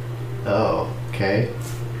time. Oh, okay.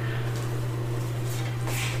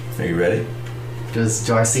 Are you ready? Do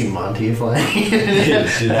I see Monty flying? You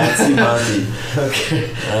do not see Monty.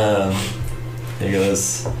 Okay. Here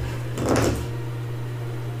goes.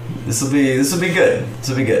 This will be good. This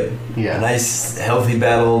will be good. Yeah. A nice, healthy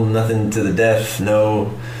battle. Nothing to the death.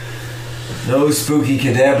 No spooky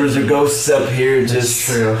cadabras or ghosts up here. Just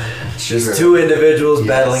True. Just two individuals Yes.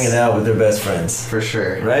 battling it out with their best friends. For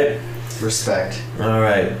sure. Right? Respect. All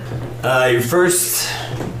right. Your first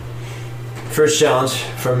challenge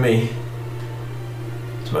from me.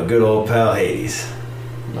 It's my good old pal Hades.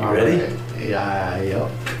 You All ready? right. Yeah.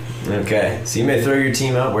 Yep. Okay. So you may throw your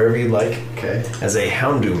team out wherever you'd like Okay. as a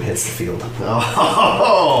Houndoom hits the field.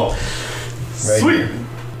 Oh. Right Sweet. here.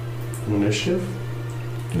 Initiative.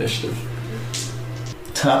 Initiative.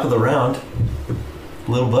 Top of the round,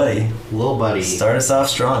 little buddy. Little buddy. Start us off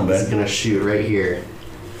strong, He's bud. gonna shoot right here.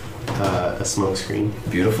 A smoke screen.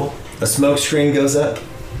 Beautiful. A smoke screen goes up.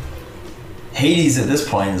 Hades at this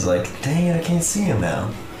point is like, dang it, I can't see him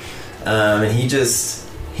now. And he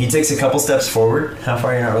takes a couple steps forward. How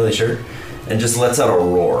far you're not really sure, and just lets out a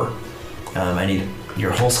roar. I need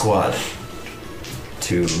your whole squad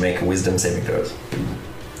to make wisdom saving throws.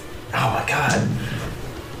 Oh my god.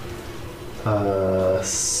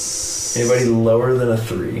 Anybody lower than a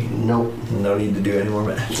 3? Nope. No need to do any more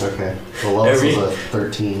math. Okay. The lowest Every- was a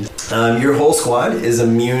 13. Your whole squad is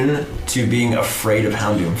immune to being afraid of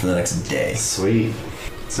Houndoom for the next day. Sweet.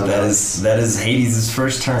 So That now, is Hades'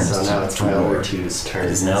 first turn. so now it's to my roar. other two's turn.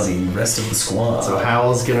 It is now the rest of the squad. So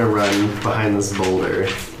Howl's gonna run behind this boulder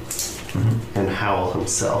Mhm. and howl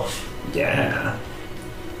himself. Yeah.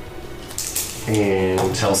 And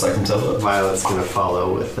Tell psych himself up. Violet's gonna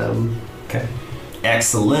follow with them. Okay.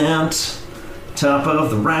 Excellent. Top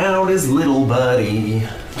of the round is little buddy.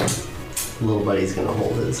 Little buddy's gonna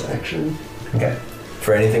hold his action. Okay.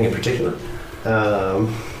 For anything in particular?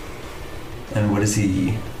 And what is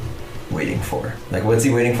he waiting for? Like, what's he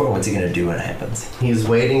waiting for? What's he gonna do when it happens? He's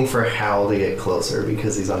waiting for Howl to get closer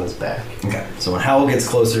because he's on his back. Okay. So when Howl gets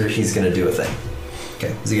closer, he's gonna do a thing.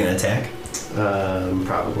 Okay. Is he gonna attack?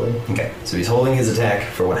 Probably. Okay. So he's holding his attack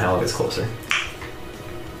for when Howl gets closer.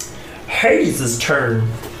 Hades'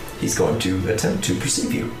 turn. He's going to attempt to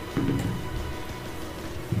perceive you.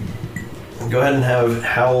 Go ahead and have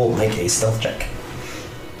Howl make a stealth check.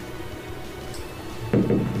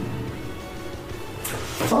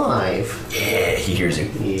 5. Yeah, he hears you.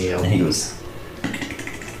 Yeah. And he goes,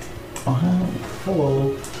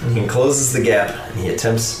 Hello. he closes the gap and he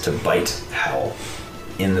attempts to bite Howl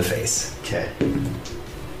in the face Okay.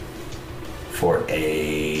 for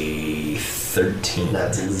a 13.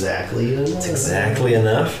 That's exactly enough. That's exactly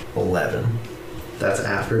enough. 11. That's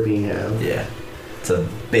after being out. Yeah. It's a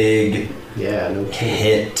big Yeah, no kidding.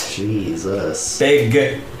 hit. Jesus. Big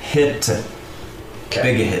hit. Okay.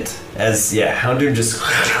 Big hit. As, yeah, Houndoom just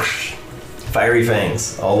fiery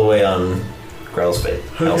fangs all the way on Growl's face.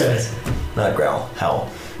 Howl's Okay. face. Not Growl. Howl.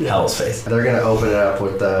 Yeah. Howl's face. They're gonna open it up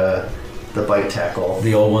with the bite tackle.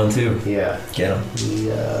 The old one, too. Yeah. Get him.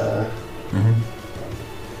 The Mm-hmm.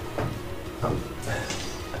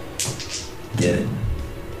 Get it.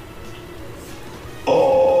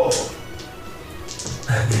 Oh!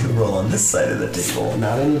 Roll on this side of the table.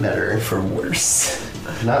 not any better. For worse.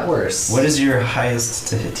 Not worse. What is your highest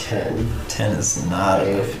to hit? 10? 10 is not I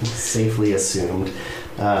enough. safely assumed.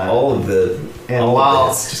 All of the And all while of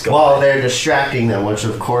the hits just go while by. they're distracting them, which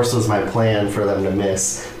of course was my plan for them to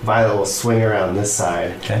miss, Violet will swing around this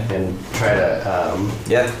side Okay. and try to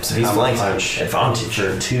Yeah, so he's flanked. punch Advantage.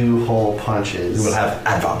 for 2 whole punches. You will have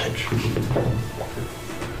advantage.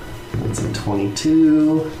 It's a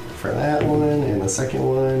 22 for that one, and the second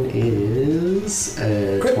one is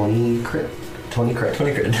a Crit. 20 crit. 20 crit.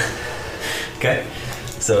 20 crit. Okay.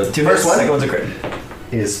 So 2 First hits, one? second one's a crit.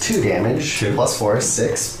 Is 2 damage. 2. Plus 4 is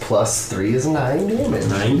 6. Plus 3 is 9 damage.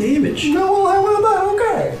 9 damage. No, well, how about that?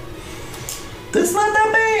 Okay. That's not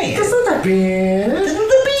that bad. That's not that bad. That's not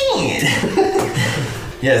that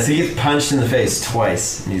bad. Yeah, so he gets punched in the face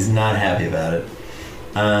twice, and he's not happy about it.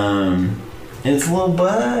 It's little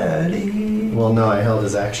buddy. Well, no, I held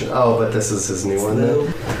his action. Oh, but this is his new one, Little-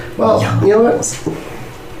 then. Well, Yeah. you know what?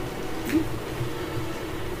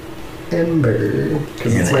 Ember.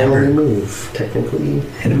 Because You're it's gonna my only Ember. move, technically.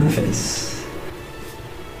 Hit him in the face.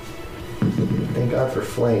 Thank God for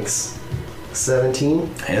flanks.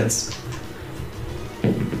 17 Hits.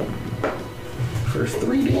 for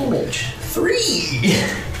 3 damage. 3.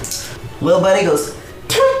 Little buddy goes,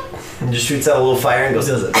 and just shoots out a little fire and goes,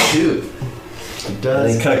 does it? Shoot. It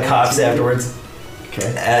does. And he kind of coughs afterwards.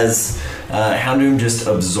 Okay. As Houndoom just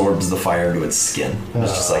absorbs the fire into its skin.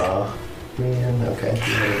 It's just like, man, okay.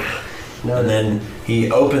 No, and then he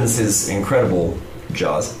opens his incredible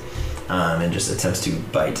jaws and just attempts to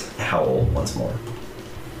bite Howl once more.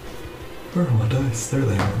 Where are my dice? There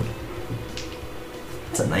they are.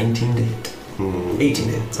 It's a 19 to hit. 18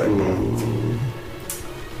 to hit, sorry.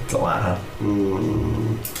 It's a lot, huh?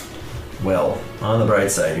 Well, on the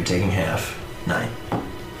bright side, you're taking half. 9.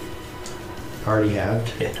 already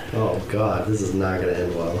halved? Yeah. Oh god, this is not gonna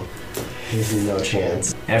end well. There's no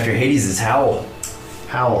chance. After Hades is Howl.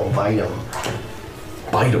 Howl, bite him.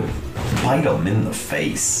 Bite him. Bite him in the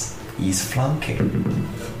face. He's flunking.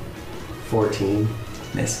 14.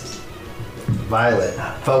 Misses. Violet,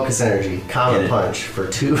 focus energy, comet Hit it. punch for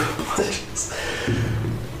 2 punches.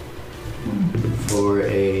 For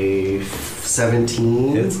a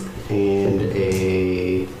 17 Hits. and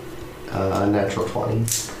a unnatural 20.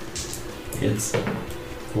 Hits.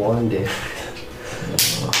 1 damage.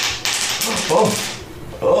 Oh.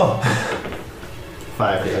 Oh.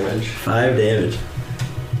 5 damage. 5 damage.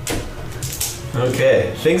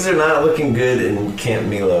 Okay, things are not looking good in Camp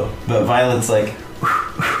Milo, but Violet's like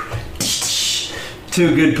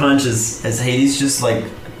 2 good punches as Hades just like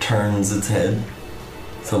turns its head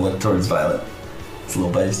to look towards Violet. It's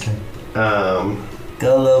little buddy's turn.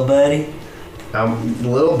 Go, little buddy.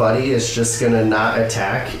 Little buddy is just gonna not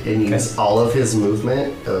attack and use all of his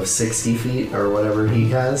movement of 60 feet or whatever he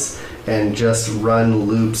has and just run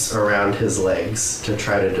loops around his legs to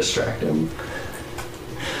try to distract him.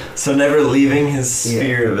 So never leaving his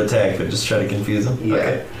sphere of attack, but just try to confuse him? Yeah.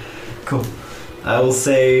 Okay, cool. I will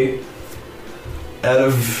say, out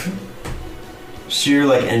of sheer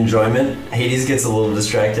like enjoyment, Hades gets a little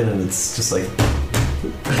distracted and it's just like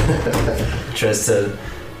tries to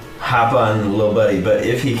hop on little buddy, but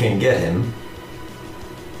if he can get him,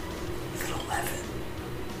 it's an 11.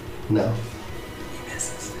 No. He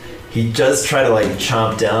misses. He does try to like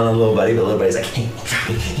chomp down on little buddy, but little buddy's like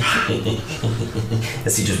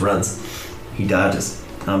as he just runs. He dodges.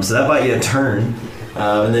 So that bought you a turn,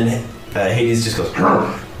 and then Hades just goes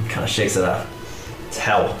kind of shakes it off. It's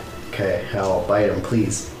hell. Okay, hell, bite him,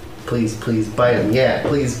 please. Please, please bite him, yeah.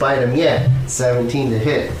 Please bite him, yeah. 17 to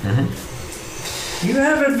hit. You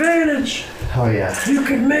have advantage. Oh yeah. You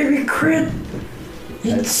could maybe crit.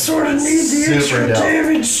 You sort of need the extra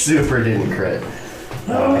damage. Super didn't crit.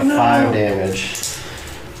 Oh no. 5 damage.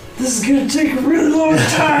 This is gonna take a really long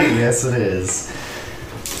time. Yes, it is.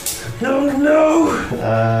 No.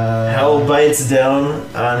 Hell bites down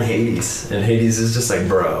on Hades, and Hades is just like,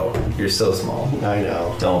 bro, you're so small. I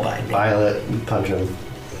know. Don't bite me. Violet, punch him.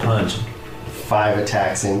 Punch. 5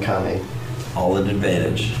 attacks incoming. All at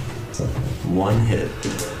advantage. 1 hit.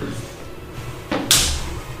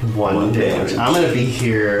 1 damage. I'm gonna be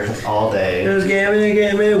here all day. Just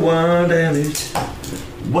give me 1 damage.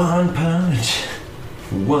 1 punch.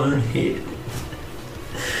 1 hit.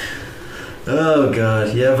 Oh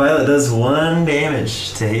god. Yeah, Violet does 1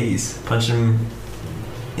 damage to Hades. Punch him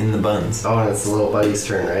in the buns. Oh, and it's the little buddy's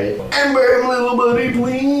turn, right? Ember him, little buddy,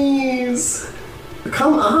 please!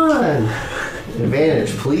 Come on!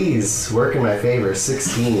 Advantage, please. Work in my favor.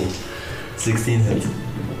 16 16 hits.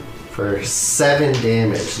 for 7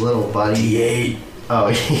 damage, little buddy. D8. Oh,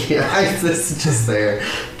 yeah, this is just there.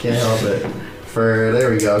 Can't help it. There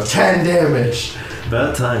we go, 10 damage.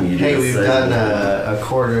 About time you did. Hey, we've done a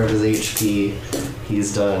quarter of his HP.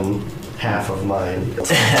 He's done half of mine.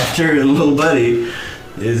 After little buddy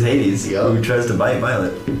is Hades, Yup. who tries to bite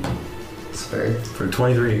Violet It's fair. for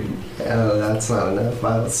 23. Yeah, that's not enough.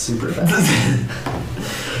 Wow, that's super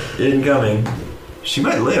fast. Incoming. She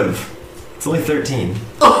might live. It's only 13.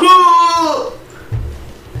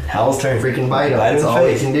 Howl's turn. Freaking bite him. Bite him That's in all the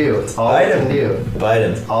we face. can do. It's all Bite we him. can do. Bite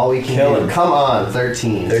him. All we can Kill do. him. Come on,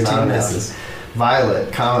 13. 13 Not enough. misses.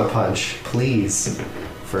 Violet, comet punch, please.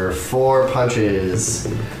 For 4 punches.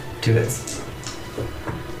 2 hits.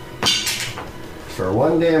 For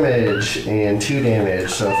 1 damage and 2 damage,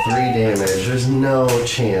 so 3 damage. There's no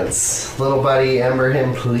chance. Little buddy, ember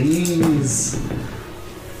him, please.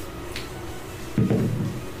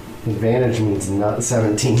 Advantage means not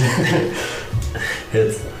 17.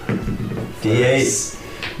 Hits. D8.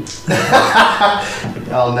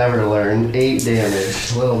 I'll never learn. 8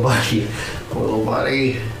 damage. Little buddy. Little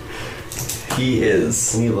buddy. He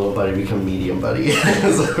is. Me, little buddy, become medium buddy.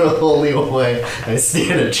 It's the only way I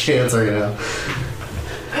stand a chance right now.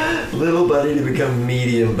 Little buddy to become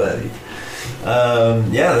medium buddy.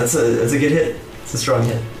 Yeah, that's a good hit. It's a strong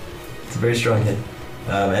hit. It's a very strong hit.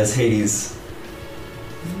 As Hades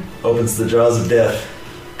opens the jaws of death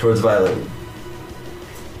towards Violet.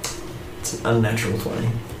 It's an unnatural 20.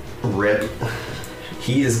 Rip.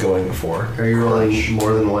 He is going for. Are you rolling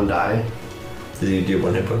more than one die? Did you do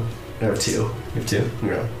 1 hit point? I have 2. You have 2?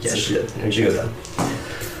 No. Yeah, she did. She goes down.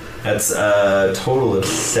 That's a total of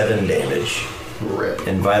 7 damage. Rip.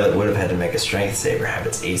 And Violet would have had to make a strength save or have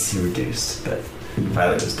its AC reduced, but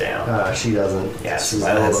Violet goes down. She doesn't. Yeah, she's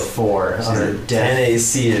Violet rolled a has 4 on her 10 death.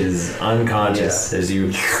 AC is unconscious as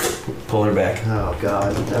you pull her back. Oh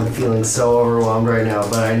god, I'm feeling so overwhelmed right now,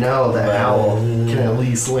 but I know that Howl can at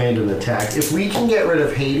least land an attack. If we can get rid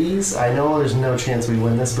of Hades, I know there's no chance we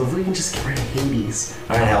win this, but if we can just get rid of Hades,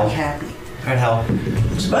 Alright, I'll Howl. be happy. Alright, Hal.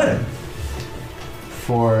 Just bite him.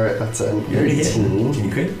 That's an You already hit him. 18. Can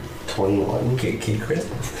you crit? 21. Can you crit?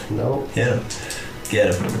 Nope. Hit him.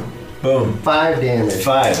 Get him. Boom. 5 damage.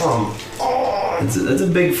 5. Oh. That's a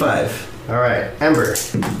big 5. Alright, Ember.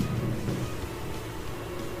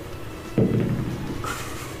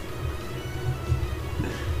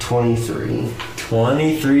 $23.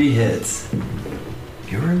 23 hits.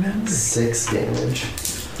 You remember. 6 damage.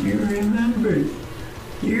 You remembered.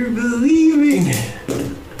 You're believing.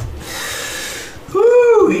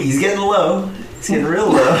 Woo! He's getting low. He's getting real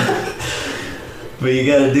low. But you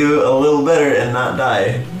gotta do a little better and not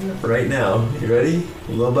die. Right now. You ready?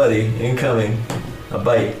 Little buddy, incoming. A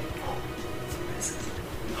bite.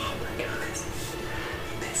 Oh my god.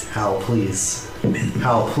 Howl, please.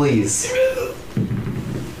 Howl, please.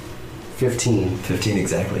 15. 15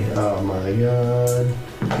 exactly. Oh my god.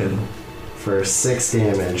 Good. For 6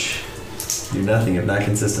 damage. You're nothing if not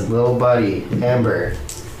consistent. Little buddy, Ember.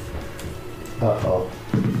 Uh-oh.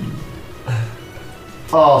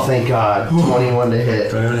 Oh, thank God. 21 to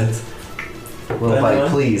hit. 21 hits. Little buddy,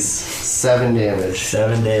 please. 7 damage.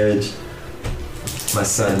 7 damage. My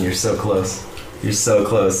son, you're so close. You're so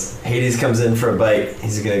close. Hades comes in for a bite.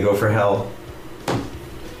 He's gonna go for hell.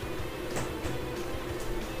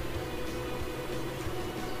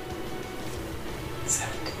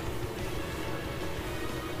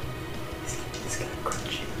 He's gonna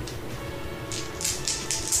crunch you.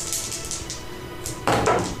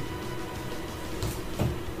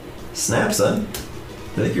 Snap, son.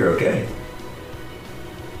 I think you're okay.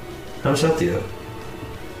 How much health do you have?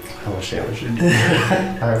 How much damage did you do? I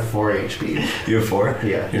have 4 HP. You have 4?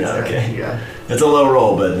 Yeah. You're not okay. Yeah. It's a low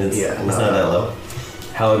roll, but it's Yeah, not that low.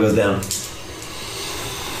 Hal goes down.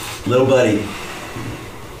 Little buddy.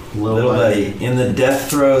 Little buddy. In the death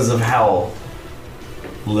throes of Howl.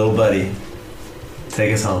 Little buddy.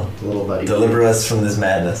 Take us home. Little buddy. Deliver us from this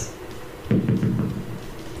madness.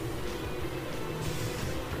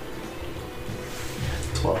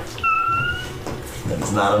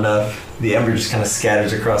 That's not enough. The ember just kind of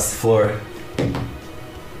scatters across the floor.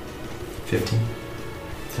 15.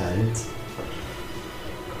 Tides.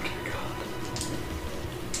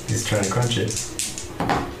 He's trying to crunch it.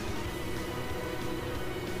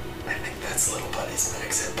 I think that's little buddy's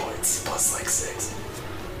max hit points, plus like 6.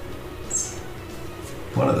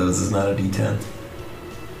 One of those is not a D10.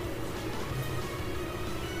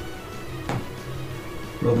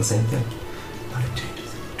 Roll the same thing. Nothing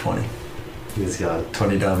changes. 20. He's gone.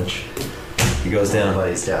 20 damage. He goes Little down.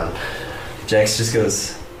 buddy's down. Jax just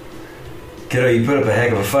goes, kiddo, you put up a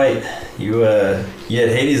heck of a fight. You had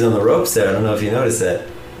Hades on the ropes there. I don't know if you noticed that.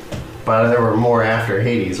 But there were more after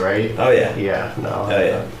Hades, right? Oh, yeah. Yeah, no. Oh,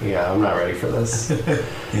 yeah. Yeah, I'm not ready for this.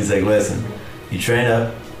 He's like, listen, you train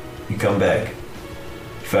up, you come back.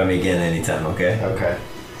 You find me again anytime, okay? Okay.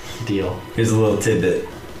 Deal. Here's a little tidbit.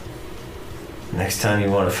 Next time you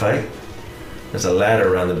want to fight, there's a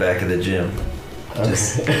ladder around the back of the gym. Okay.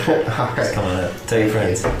 Just All right. come on up. Tell your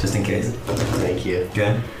friends, just in case. Thank you.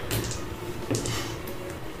 Okay?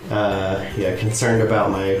 Yeah, concerned about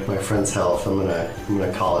my friend's health. I'm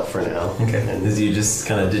gonna call it for now. Okay. And As you just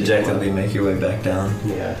kind of dejectedly make your way back down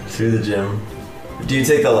yeah. through the gym. Do you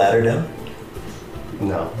take the ladder down?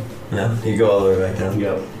 No. No? You go all the way back down?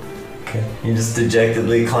 Yep. Okay. You just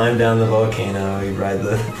dejectedly climb down the volcano, you ride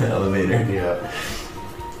the elevator, Yep.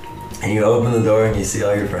 and you open the door and you see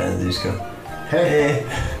all your friends. You just go, Hey.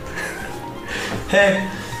 hey,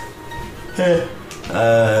 hey.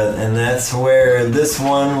 And that's where this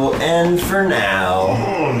one will end for now.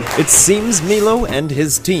 It seems Milo and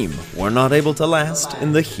his team were not able to last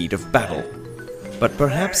in the heat of battle, but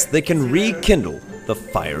perhaps they can rekindle the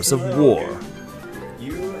fires of war.